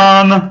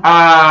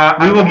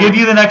 We will give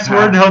you the next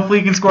word, and hopefully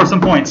you can score some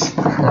points.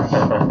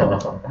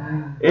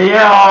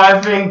 Yeah,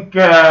 I think,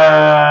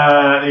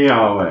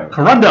 whatever.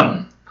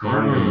 Corundum.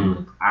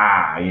 Mm.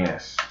 Ah,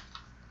 yes.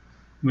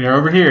 We are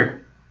over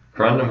here.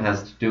 Corundum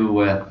has to do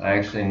with, I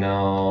actually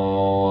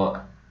know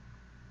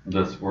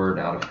this word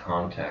out of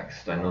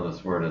context. I know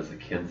this word as a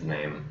kid's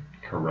name,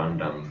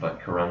 corundum,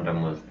 but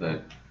corundum was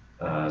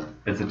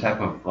it's a type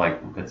of,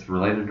 it's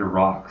related to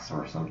rocks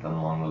or something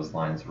along those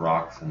lines,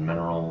 rocks and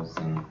minerals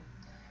and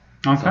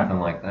Okay. something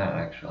like that,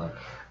 actually.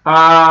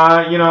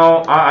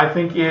 I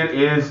think it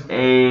is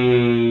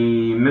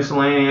a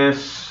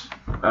miscellaneous,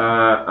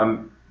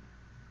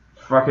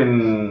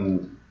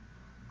 fucking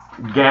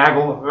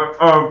gaggle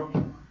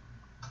of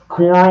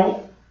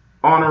coral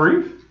on a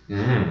reef.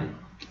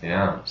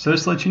 Yeah. So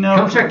just to let you know.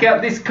 Come check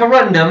out this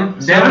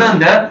corundum down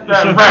under.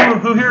 So Right,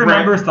 who here right.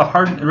 remembers the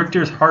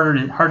Richter's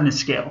hardness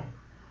scale,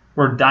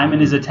 where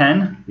diamond is a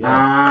 10,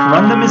 Yeah.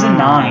 corundum is a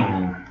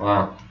 9.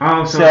 Wow.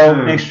 Oh,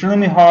 So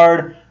extremely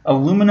hard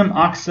aluminum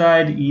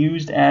oxide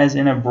used as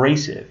an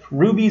abrasive.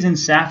 Rubies and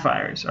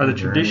sapphires are the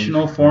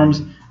traditional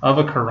forms of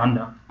a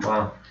corundum.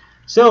 Wow.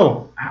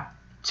 So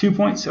 2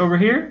 points over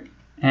here,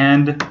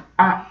 and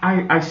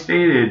I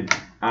stated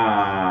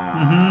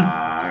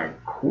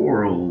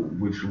coral,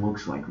 which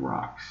looks like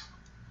rocks.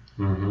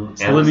 Mm-hmm.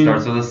 So And let it me-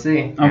 starts with a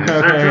C. okay,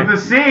 Starts okay. with the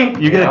C.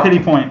 You get a pity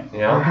point.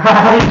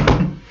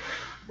 Yeah.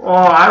 Oh,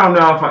 I don't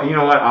know if you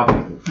know what, I'll take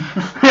it.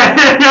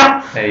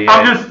 Hey,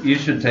 I'm just, you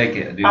should take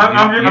it, dude.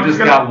 I'm You just just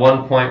gonna- got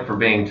 1 point for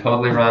being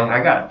totally wrong.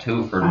 I got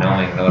 2 for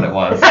knowing what it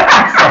was. So,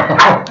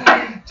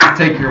 just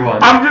take your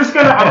one. I'm just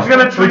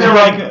gonna treat Would it you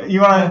like,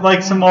 you want to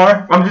like some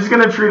more? I'm just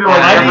gonna treat it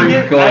like I every.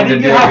 didn't going to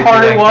get do how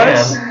hard it everything I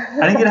was.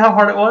 I didn't get how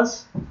hard it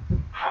was.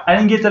 I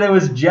didn't get that it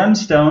was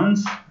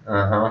gemstones.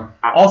 Uh-huh.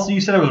 Also,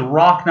 you said it was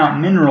rock, not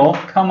mineral.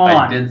 Come on.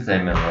 I did say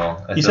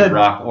mineral. I You said said-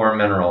 rock or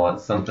mineral.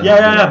 It's something Yeah,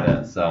 to yeah, do yeah.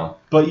 with it. So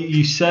But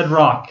you said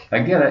rock. I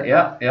get it.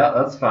 Yeah,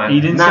 that's fine. You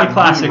didn't Not say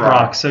classic the rock.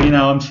 rock, so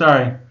I'm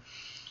sorry.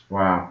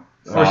 Wow.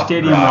 Or Soft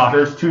stadium rock. rock.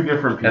 There's two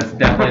different people. That's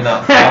definitely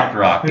not soft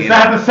rock. It's either.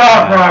 not the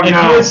soft rock. If you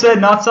No. had said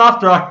not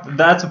soft rock,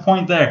 that's a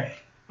point there.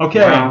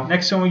 Okay, Wow.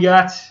 next one we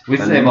got. We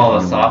save all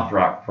the soft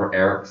rock for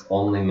Eric's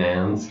only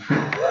mans.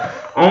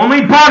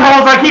 Only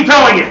buttholes. I keep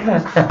telling you.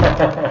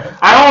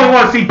 I only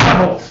want to see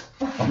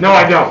buttholes. No,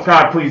 I don't.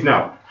 God, please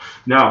no.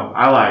 No,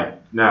 I lied.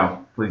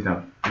 No, please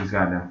no. Please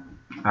God no.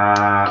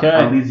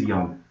 Okay.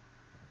 Elysium.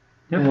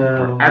 Yep.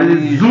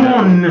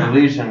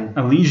 Elysian.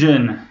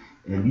 Elysian.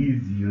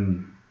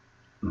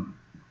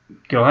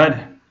 Go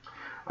ahead.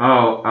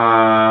 Oh,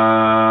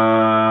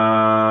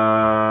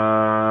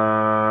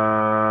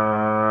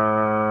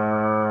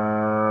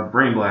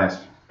 Brain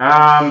Blast.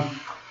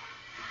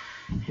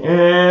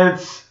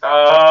 It's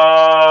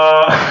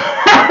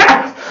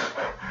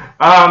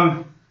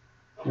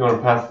You want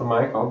to pass the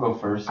mic? I'll go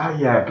first.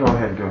 yeah, go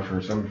ahead, go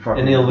first. I'm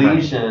fucking. An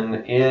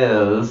Elysian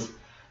is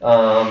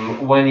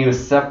when you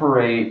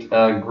separate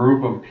a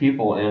group of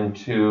people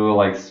into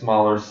like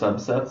smaller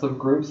subsets of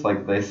groups,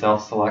 like they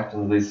self-select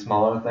into these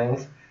smaller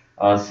things,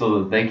 so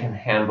that they can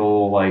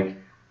handle like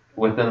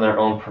within their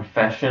own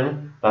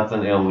profession. That's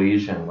an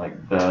Elysian,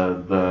 like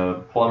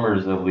the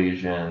plumber's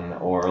Elysian,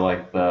 or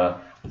like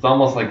it's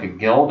almost like a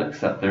guild,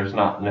 except there's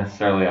not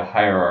necessarily a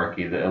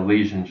hierarchy. The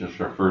Elysian just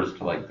refers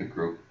to like the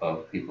group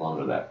of people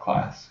under that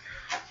class.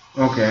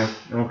 Okay.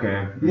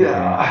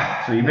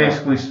 Yeah. So you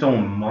basically stole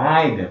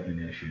my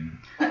definition.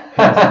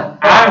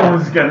 I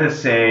was gonna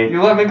say.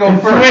 You let me go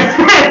first.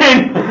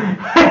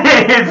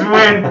 It's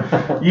when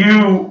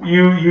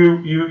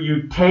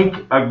you take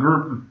a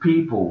group of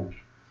people,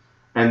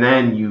 and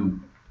then you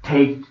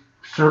take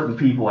certain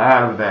people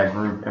out of that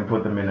group and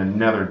put them in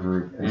another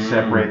group and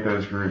separate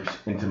those groups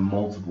into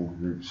multiple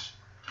groups.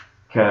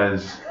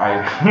 Because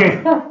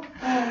it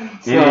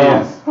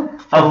is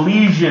a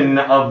legion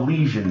of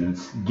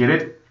lesions. Get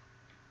it?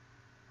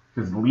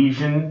 Because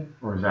lesion,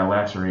 or is that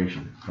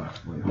laceration? I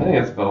think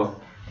it's both.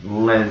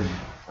 An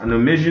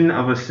omission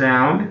of a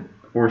sound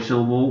or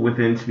syllable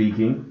within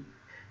speaking,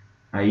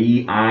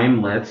 i.e.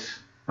 I'm, let's.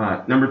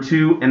 Number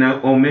 2, an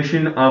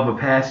omission of a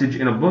passage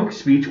in a book,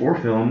 speech, or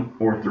film.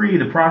 Or 3,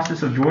 the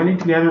process of joining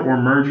together or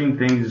merging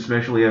things,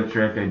 especially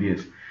abstract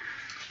ideas.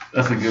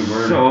 That's a good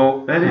word.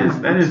 So that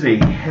is a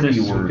heavy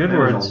word. Good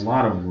words. A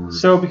lot of words.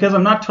 So because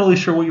I'm not totally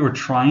sure what you were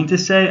trying to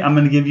say, I'm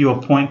going to give you a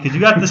point because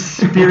you got the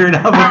spirit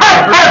of it.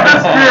 The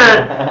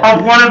spirit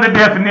of one of the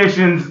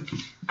definitions,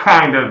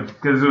 kind of,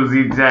 because it was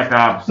the exact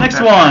opposite. Next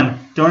one.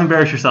 Don't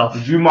embarrass yourself.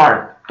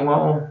 Jumart.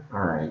 Well,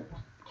 all right.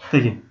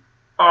 Thank you.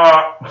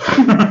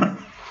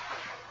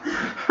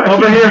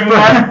 Over here,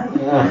 Jumart.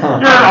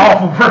 You're an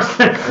awful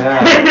person.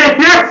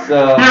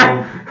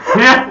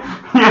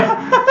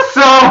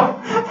 So,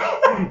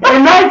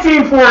 in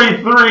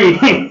 1943,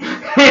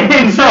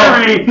 in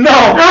Germany,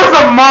 there was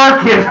a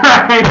market,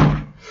 right?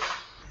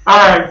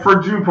 Alright, for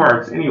Jew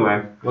parts,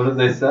 anyway. What did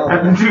they sell?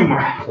 At the Jew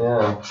market.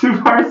 Yeah.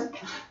 Jew parts,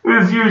 it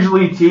was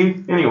usually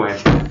teeth. Anyway.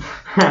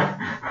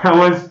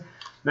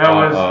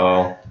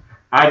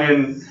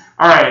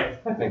 Alright.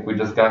 I think we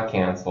just got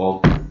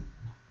canceled.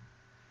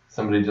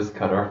 Somebody just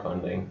cut our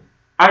funding.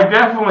 I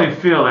definitely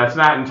feel that's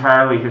not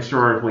entirely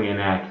historically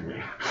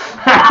inaccurate.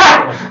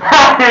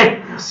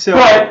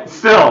 But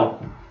still,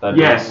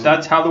 yes.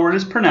 That's how the word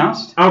is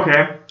pronounced.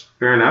 Okay,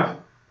 fair enough.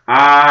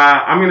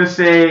 I'm going to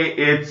say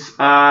it's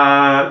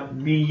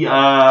the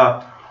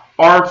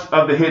art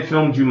of the hit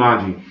film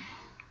Jumanji.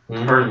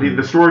 Or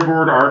the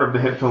storyboard art of the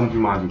hit film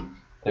Jumanji.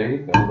 There you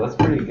go. That's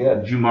pretty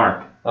good.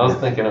 Jumart. I was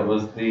thinking it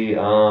was the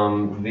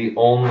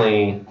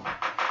only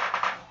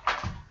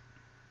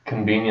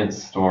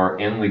convenience store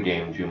in the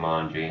game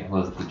Jumanji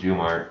was the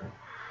Jumart.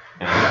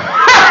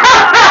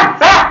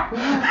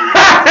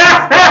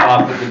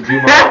 Off at the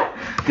Jumart.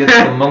 Get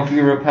some monkey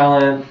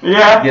repellent.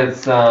 Yeah. Get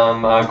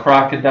some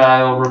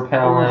crocodile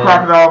repellent.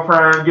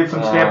 Get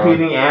some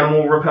stampeding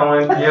animal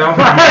repellent. You know.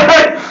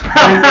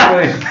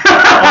 Basically,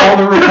 all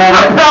the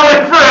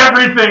repellent for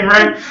everything,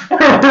 right?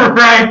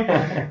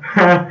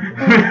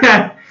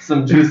 Right.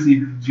 Some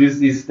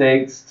juicy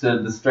steaks to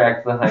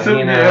distract the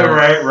hyenas.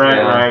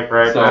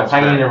 Right. So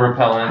hyena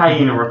repellent.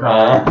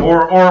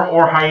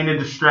 Or hyena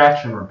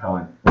distraction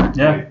repellent.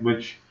 Yeah.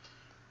 Which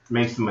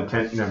makes them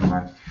attention. Never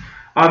mind.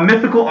 A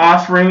mythical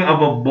offspring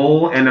of a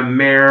bull and a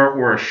mare,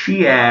 or a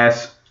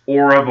she-ass,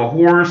 or of a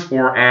horse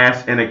or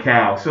ass and a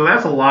cow. So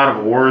that's a lot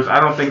of ors.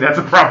 I don't think that's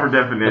a proper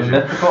definition.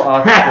 A mythical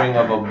offspring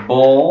of a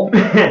bull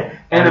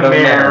and a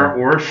mare,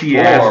 or a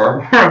she-ass,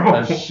 or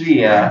a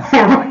she-ass,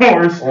 or a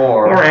horse,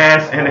 or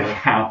ass and a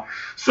cow.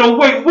 So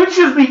wait, which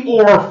is the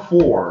or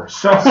for?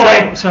 So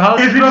how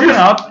it's broken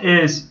up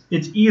is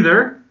it's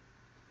either,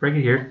 break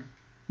it here,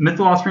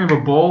 mythical offspring of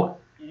a bull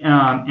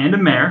and a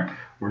mare.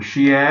 Or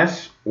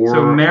she-ass, or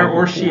so mare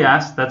or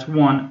she-ass, that's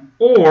one.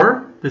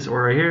 Or, this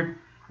or right here,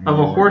 of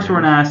a horse or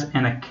an ass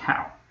and a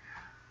cow.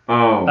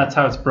 Oh. That's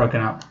how it's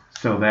broken up.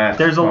 So that's...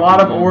 There's a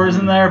lot of ors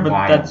in there,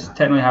 but that's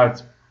technically how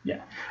it's...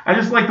 Yeah. I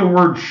just like the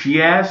word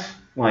she-ass.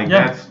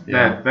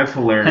 That's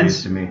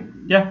hilarious to me.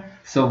 Yeah.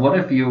 So what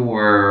if you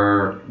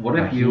were...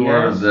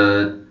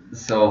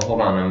 So,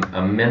 hold on.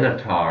 A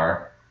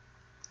minotaur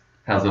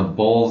has a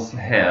bull's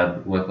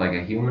head with like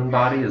a human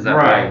body, is that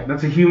right? Right,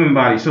 that's a human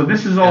body. So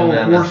this is all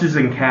horses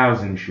and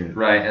cows and shit.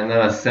 Right, and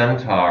then a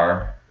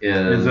centaur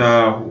is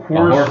a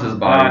horse's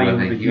body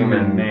with a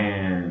human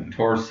man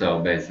torso,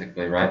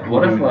 basically, right?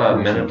 What if a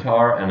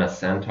minotaur and a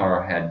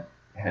centaur had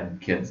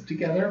kids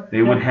together?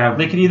 They would have...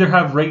 They could either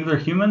have regular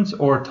humans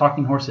or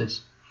talking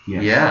horses.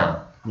 Yes.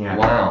 Yeah.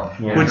 Wow.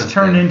 Yeah. Which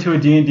turned into a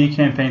D&D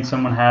campaign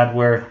someone had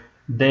where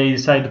They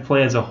decided to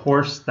play as a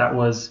horse that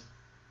was,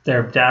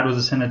 their dad was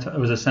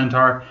a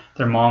centaur,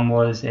 their mom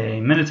was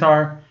a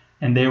minotaur,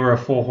 and they were a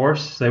full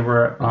horse. They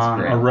were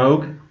a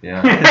rogue.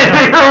 Yeah.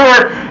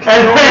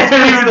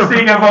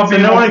 So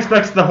no one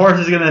expects the horse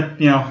is gonna,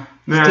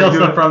 steal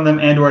stuff from them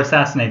and or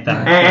assassinate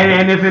them.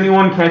 And if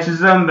anyone catches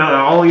them,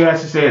 all he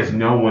has to say is,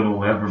 "No one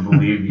will ever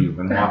believe you,"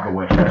 and walk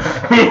away.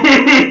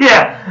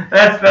 Yeah,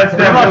 that's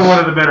definitely one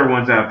of the better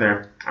ones out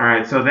there. All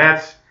right, so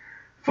that's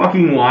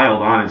fucking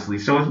wild, honestly.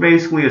 So it's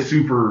basically it's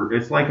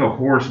like a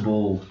horse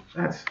bull.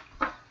 That's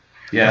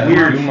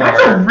weird.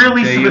 That's a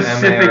really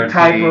specific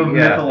type of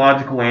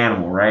mythological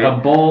animal, right? A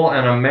bull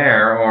and a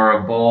mare, or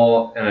a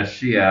bull and a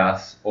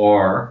she-ass,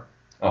 or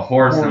a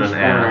horse and an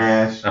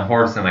ass, a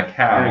horse and a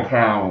cow. And a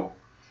cow.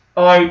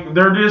 Like,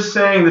 they're just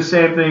saying the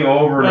same thing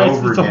over and over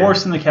again. It's a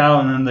horse and the cow,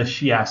 and then the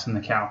she-ass and the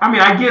cow. I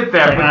mean, I get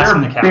that, but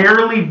they're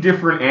barely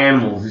different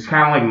animals. It's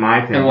kind of like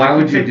my thing. And why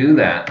would you do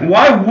that?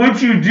 Why would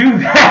you do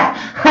that?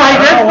 Like,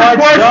 I don't know why that's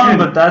the question. It's dumb,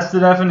 but that's the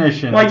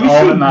definition. Like, it's you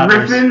all see that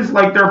matters. griffins,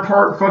 like, they're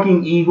part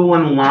fucking eagle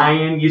and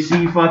lion. You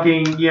see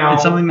fucking, And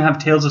some of them have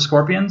tails of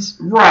scorpions?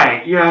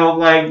 Right.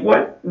 Like,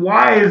 what?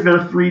 Why is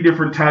there 3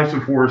 different types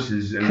of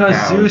horses and cows?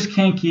 Because Zeus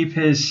can't keep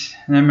his...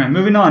 Never mind.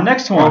 Moving on.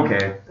 Next one.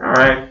 Okay. All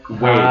right.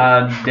 Wait.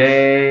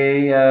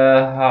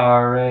 Hadeya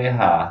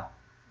Hareha.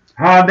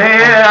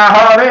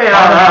 Hadaharia.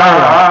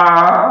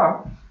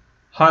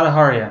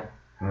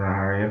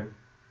 Hadaharia.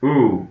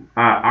 Ooh.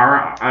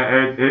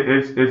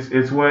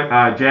 It's what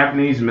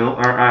Japanese anime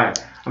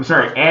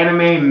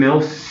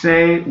MILFs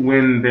say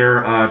when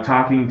they're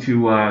talking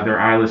to their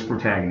eyeless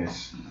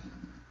protagonists.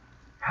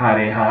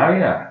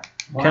 Hadeharia.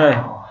 Okay.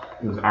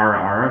 It was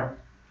Ara.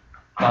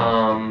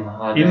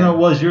 Even though it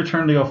was your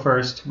turn to go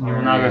first, you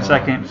will now go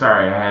second.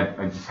 Sorry, I had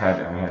to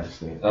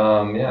say it.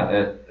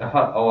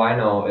 I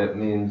know. It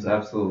means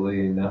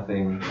absolutely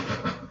nothing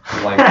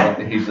like what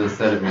he just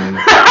said it means.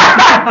 No,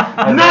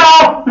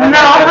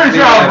 I'm pretty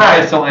sure I was right.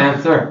 Official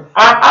answer.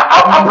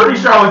 I'm pretty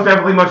sure I was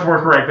definitely much more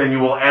correct than you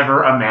will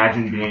ever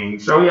imagine being.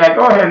 So yeah,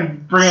 go ahead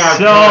and bring out.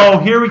 So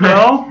here we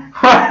go.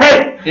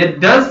 It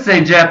does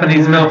say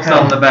Japanese MILFs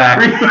on the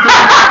back.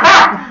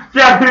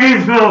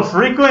 Japanese MILFs.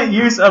 Frequent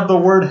use of the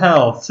word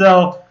hell.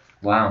 So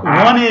wow.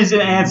 One is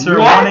an answer,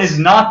 one is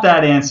not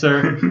that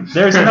answer.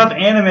 There's enough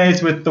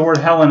animes with the word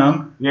hell in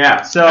them.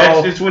 Yeah. So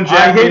it's when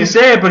I hate to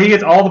say it, but he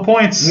gets all the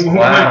points.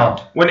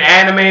 Wow. When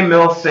anime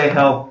MILFs say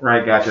hell.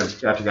 Right, gotcha.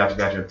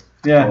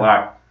 Yeah. A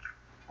lot.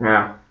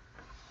 Yeah.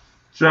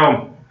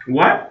 So,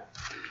 what?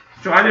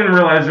 So I didn't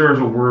realize there was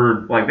a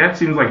word, like, that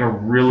seems like a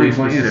really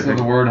frequent use specific. of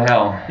the word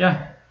hell.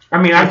 Yeah. I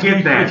mean, I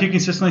get that. If you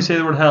consistently say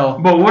the word hell.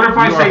 But what if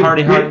I say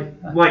hardy.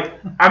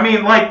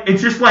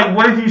 it's just like,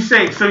 what if you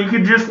say, so you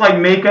could just like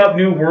make up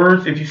new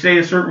words if you say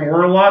a certain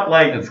word a lot,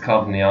 like. It's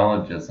called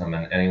neologism,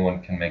 and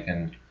anyone can make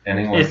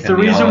It's the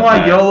reason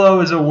why YOLO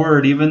is a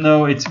word, even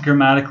though it's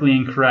grammatically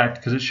incorrect,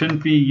 because it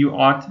shouldn't be you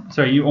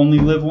only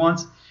live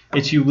once.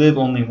 It's you live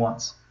only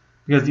once,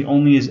 because the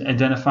only is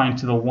identifying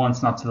to the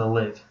once, not to the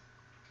live.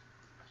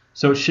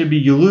 So it should be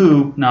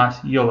YOLO,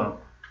 not YOLO,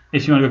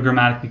 if you want to go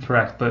grammatically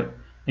correct. But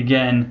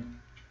again,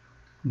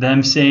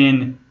 them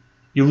saying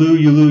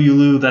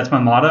YOLO, that's my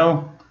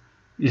motto.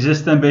 Is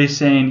this them basically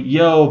saying,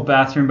 yo,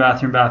 bathroom,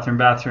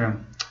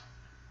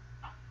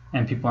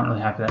 and people aren't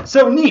really happy with that.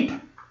 So Neep.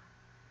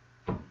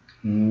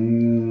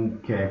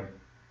 Okay.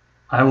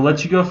 I will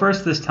let you go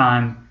first this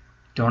time.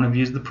 Don't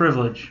abuse the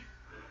privilege.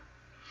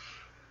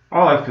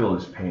 All I feel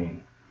is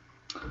pain.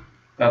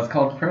 That's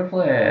called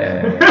privilege.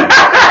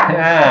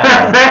 Yeah.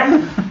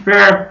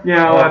 Fair.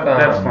 Yeah,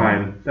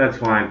 that's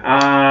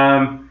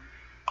fine.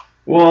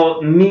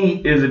 Well,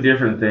 neat is a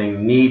different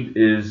thing. Neat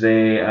is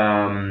there's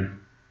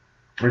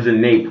a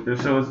nape.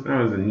 So it's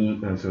a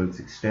neat. So it's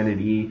extended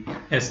E.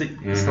 It's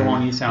the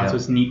long E sound, so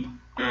it's neat.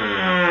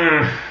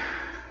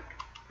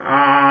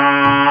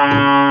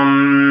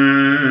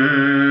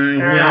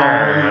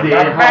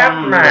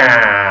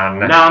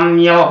 Batman. Num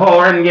yo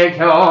horn get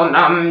yo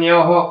num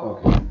yo ho.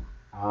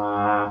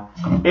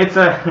 It's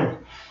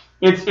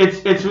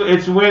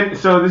when,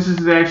 so this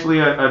is actually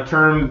a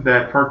term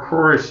that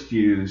parkourists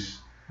use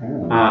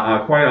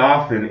quite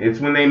often. It's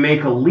when they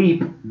make a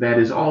leap that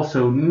is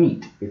also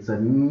neat. It's a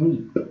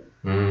neat.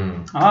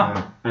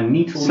 A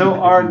neat leap. So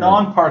our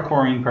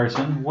non-parkouring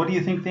person, what do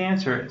you think the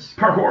answer is?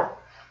 Parkour.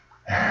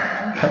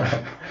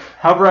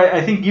 However,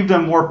 I think you've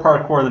done more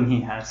parkour than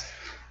he has.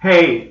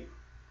 Hey,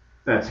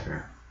 that's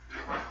fair.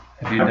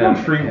 Have you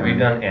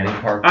done any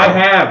parkour? I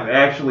have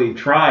actually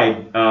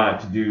tried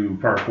to do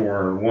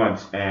parkour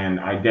once, and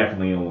I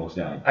definitely almost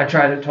died. I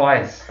tried it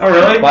twice. Oh,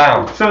 really?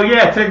 Wow. So,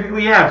 yeah,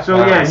 technically, yeah.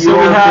 So, yeah, so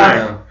we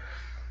have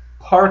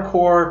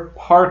parkour,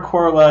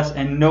 parkourless,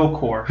 and no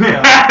core.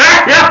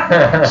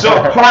 Yeah.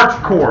 So,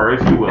 parkour,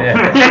 if you will.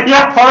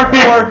 Yeah,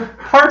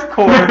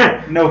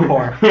 parkour, no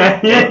core.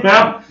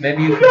 Yeah.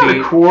 Maybe you could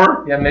be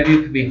core. Yeah, maybe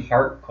you could be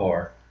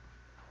heartcore.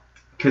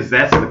 Because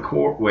that's the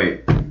core.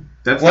 Wait.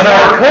 That's when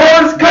our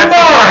cores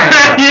combine.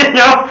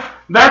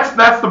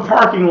 That's the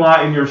parking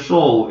lot in your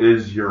soul.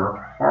 Is your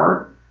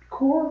heart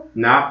core?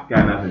 Nah,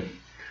 got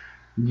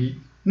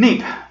nothing.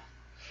 Neat.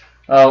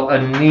 Oh, a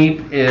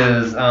neep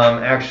is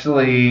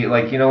actually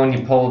like when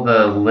you pull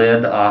the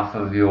lid off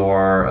of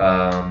your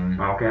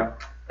Okay.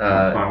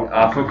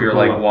 off of your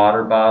like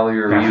water bottle,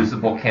 your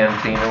reusable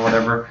canteen or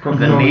whatever.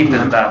 The neep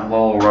is that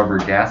little rubber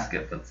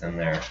gasket that's in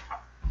there.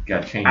 You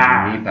got to change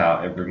your neep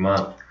out every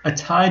month. A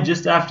tide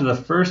just after the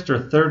first or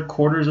third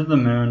quarters of the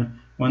moon,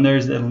 when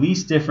there's the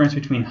least difference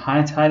between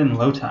high tide and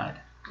low tide.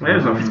 That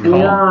is a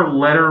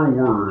 4-letter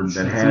word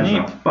that has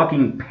a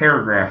fucking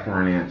paragraph for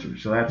an answer.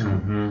 So that's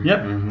cool.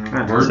 Yep.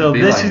 Words So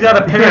be this like has got a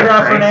that.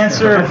 paragraph for an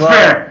answer. That's but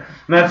fair.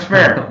 That's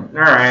fair. All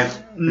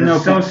right. No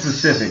It's so points.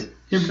 specific.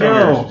 Here we So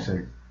very go.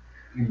 specific.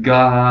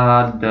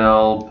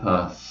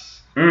 Godelpus.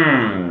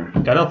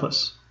 Mmm. God help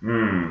us.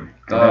 Mmm.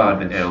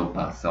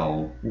 Godelpus.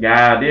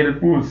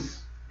 Godelpus.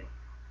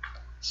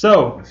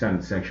 So, That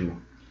sounded sexual.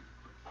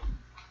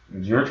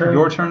 It's your turn?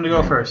 your turn to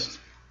go first.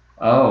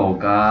 Oh,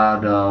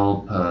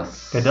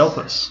 Godelpus.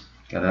 Gadelpus.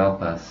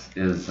 Godelpus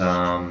is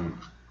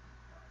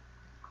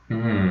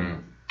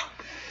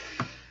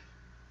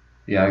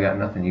Yeah, I got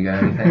nothing. You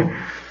got anything?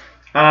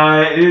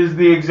 It is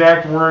the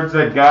exact words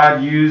that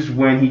God used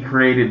when he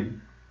created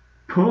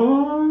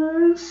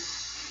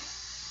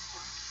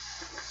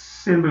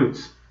Puss in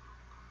Boots.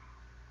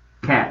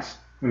 Cats.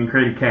 When he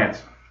created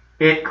cats.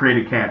 It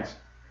created cats.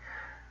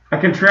 A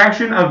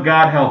contraction of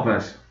God help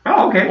us.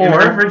 Oh, okay. In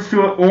reference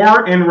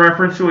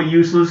to a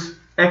useless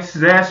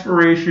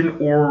exasperation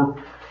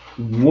or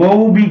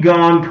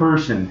woe-begone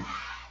person.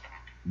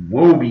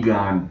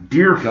 Woe-begone.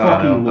 Dear God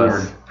fucking help Lord.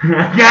 us.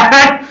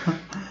 God.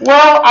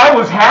 Well, I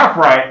was half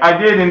right. I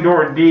did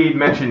indeed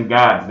mention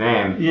God's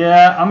name.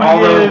 Yeah, I'm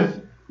going to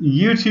give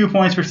you 2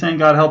 points for saying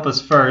God help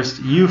us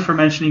first. You for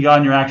mentioning God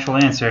in your actual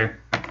answer.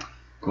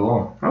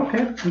 Cool. Okay.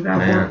 I'm down for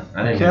Man,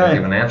 I didn't even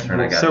give an answer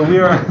and I got So 2 we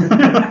are...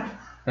 points.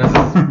 This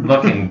is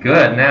looking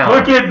good now.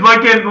 Looking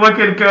good.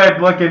 Looking Yeah.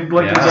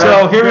 good.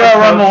 So here we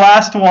are on the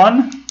last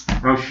one.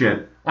 Oh,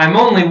 shit. I'm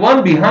only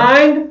 1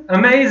 behind.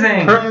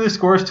 Amazing. Currently the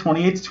score is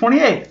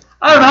 28-28.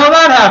 I don't know how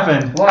that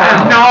happened. Wow. I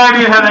have no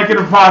idea how that could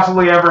have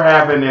possibly ever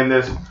happened in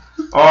this.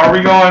 Oh, are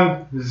we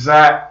going?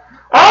 Zach?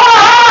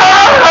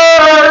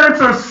 Oh,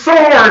 it's a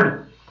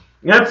sword.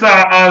 It's a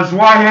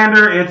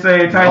Zweihander. It's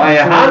a type of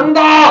sword.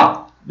 Zweihander.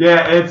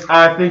 Yeah,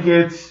 I think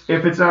it's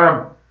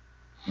either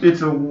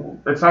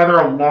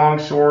a long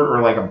sword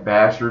or like a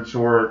bastard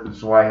sword. It's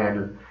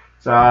Zweihander.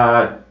 It's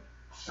Hand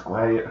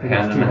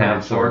and a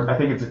half sword. I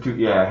think it's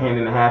hand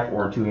and a half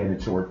or a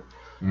two-handed sword.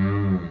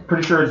 Mm.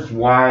 Pretty sure it's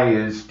Y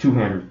is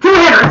two-handed.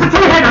 Two-hander! It's a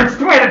two-hander! It's a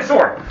two-handed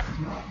sword!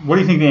 What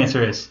do you think the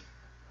answer is?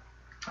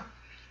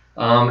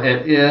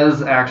 It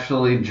is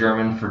actually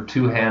German for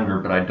two-hander,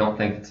 but I don't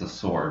think it's a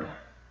sword.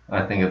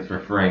 I think it's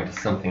referring to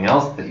something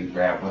else that you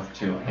grab with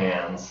 2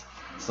 hands.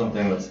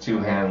 Something that's 2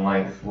 hand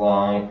length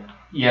long.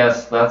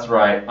 Yes, that's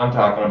right. I'm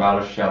talking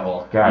about a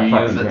shovel. God, you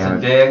use fucking it damn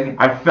to it. dig.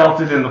 I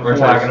felt it in the We're force.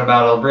 talking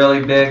about a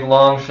really big,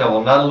 long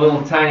shovel, not a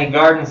little tiny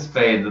garden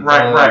spade that's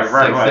only like 6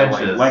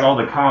 inches. Like all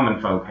the common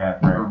folk have,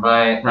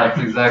 right? Right, that's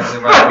exactly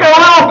right. We're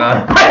talking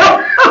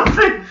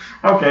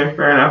about. Okay,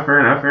 fair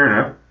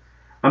enough.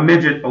 A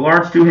midget, a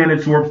large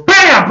two-handed sword,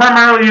 BAM!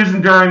 Primarily used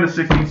during the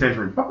 16th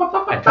century.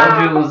 I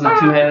told you it was a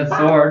 2-handed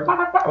sword.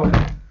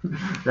 Okay.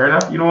 Fair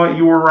enough. You know what?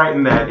 You were right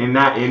in that, in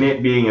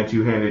it being a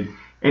two-handed,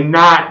 and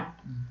not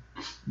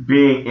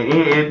being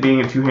it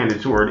being a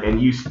two-handed sword,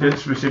 and you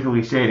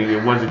specifically stating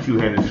it was a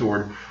two-handed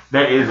sword.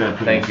 That is a.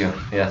 Thank you.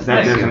 Yes,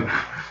 That thank you.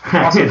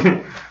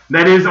 doesn't.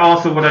 That is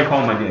also what I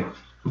call my dick.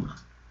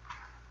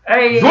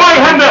 Hey!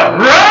 Zweihander,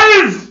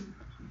 rise!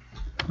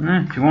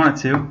 If you want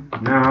it to.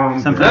 No.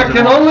 Sometimes There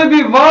can only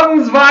be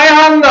one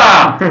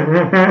Zweihander!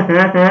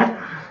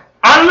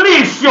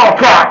 Unleash your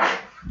cock!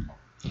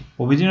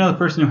 Well, we do know the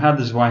person who had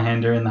the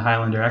Zweihander in the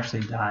Highlander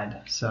actually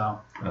died, so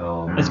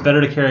Oh. it's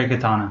better to carry a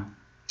katana.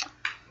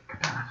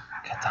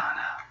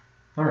 Katana.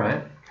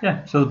 Alright.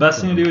 Yeah, so the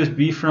best thing to do is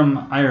be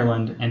from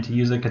Ireland and to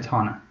use a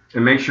katana.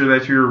 And make sure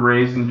that you're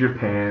raised in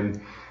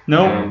Japan.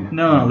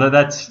 No,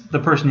 that's the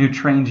person who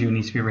trained you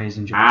needs to be raised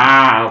in Japan.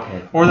 Ah,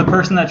 okay. Or the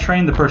person that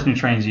trained the person who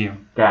trains you.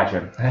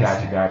 Gotcha.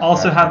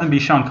 Also have them be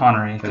Sean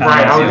Connery. Right,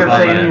 Right, I was Yeah, gonna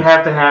say yeah. you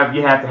have to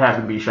have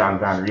them be Sean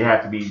Connery. You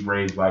have to be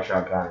raised by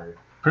Sean Connery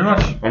Pretty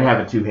much. and have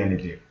a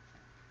two-handed dick.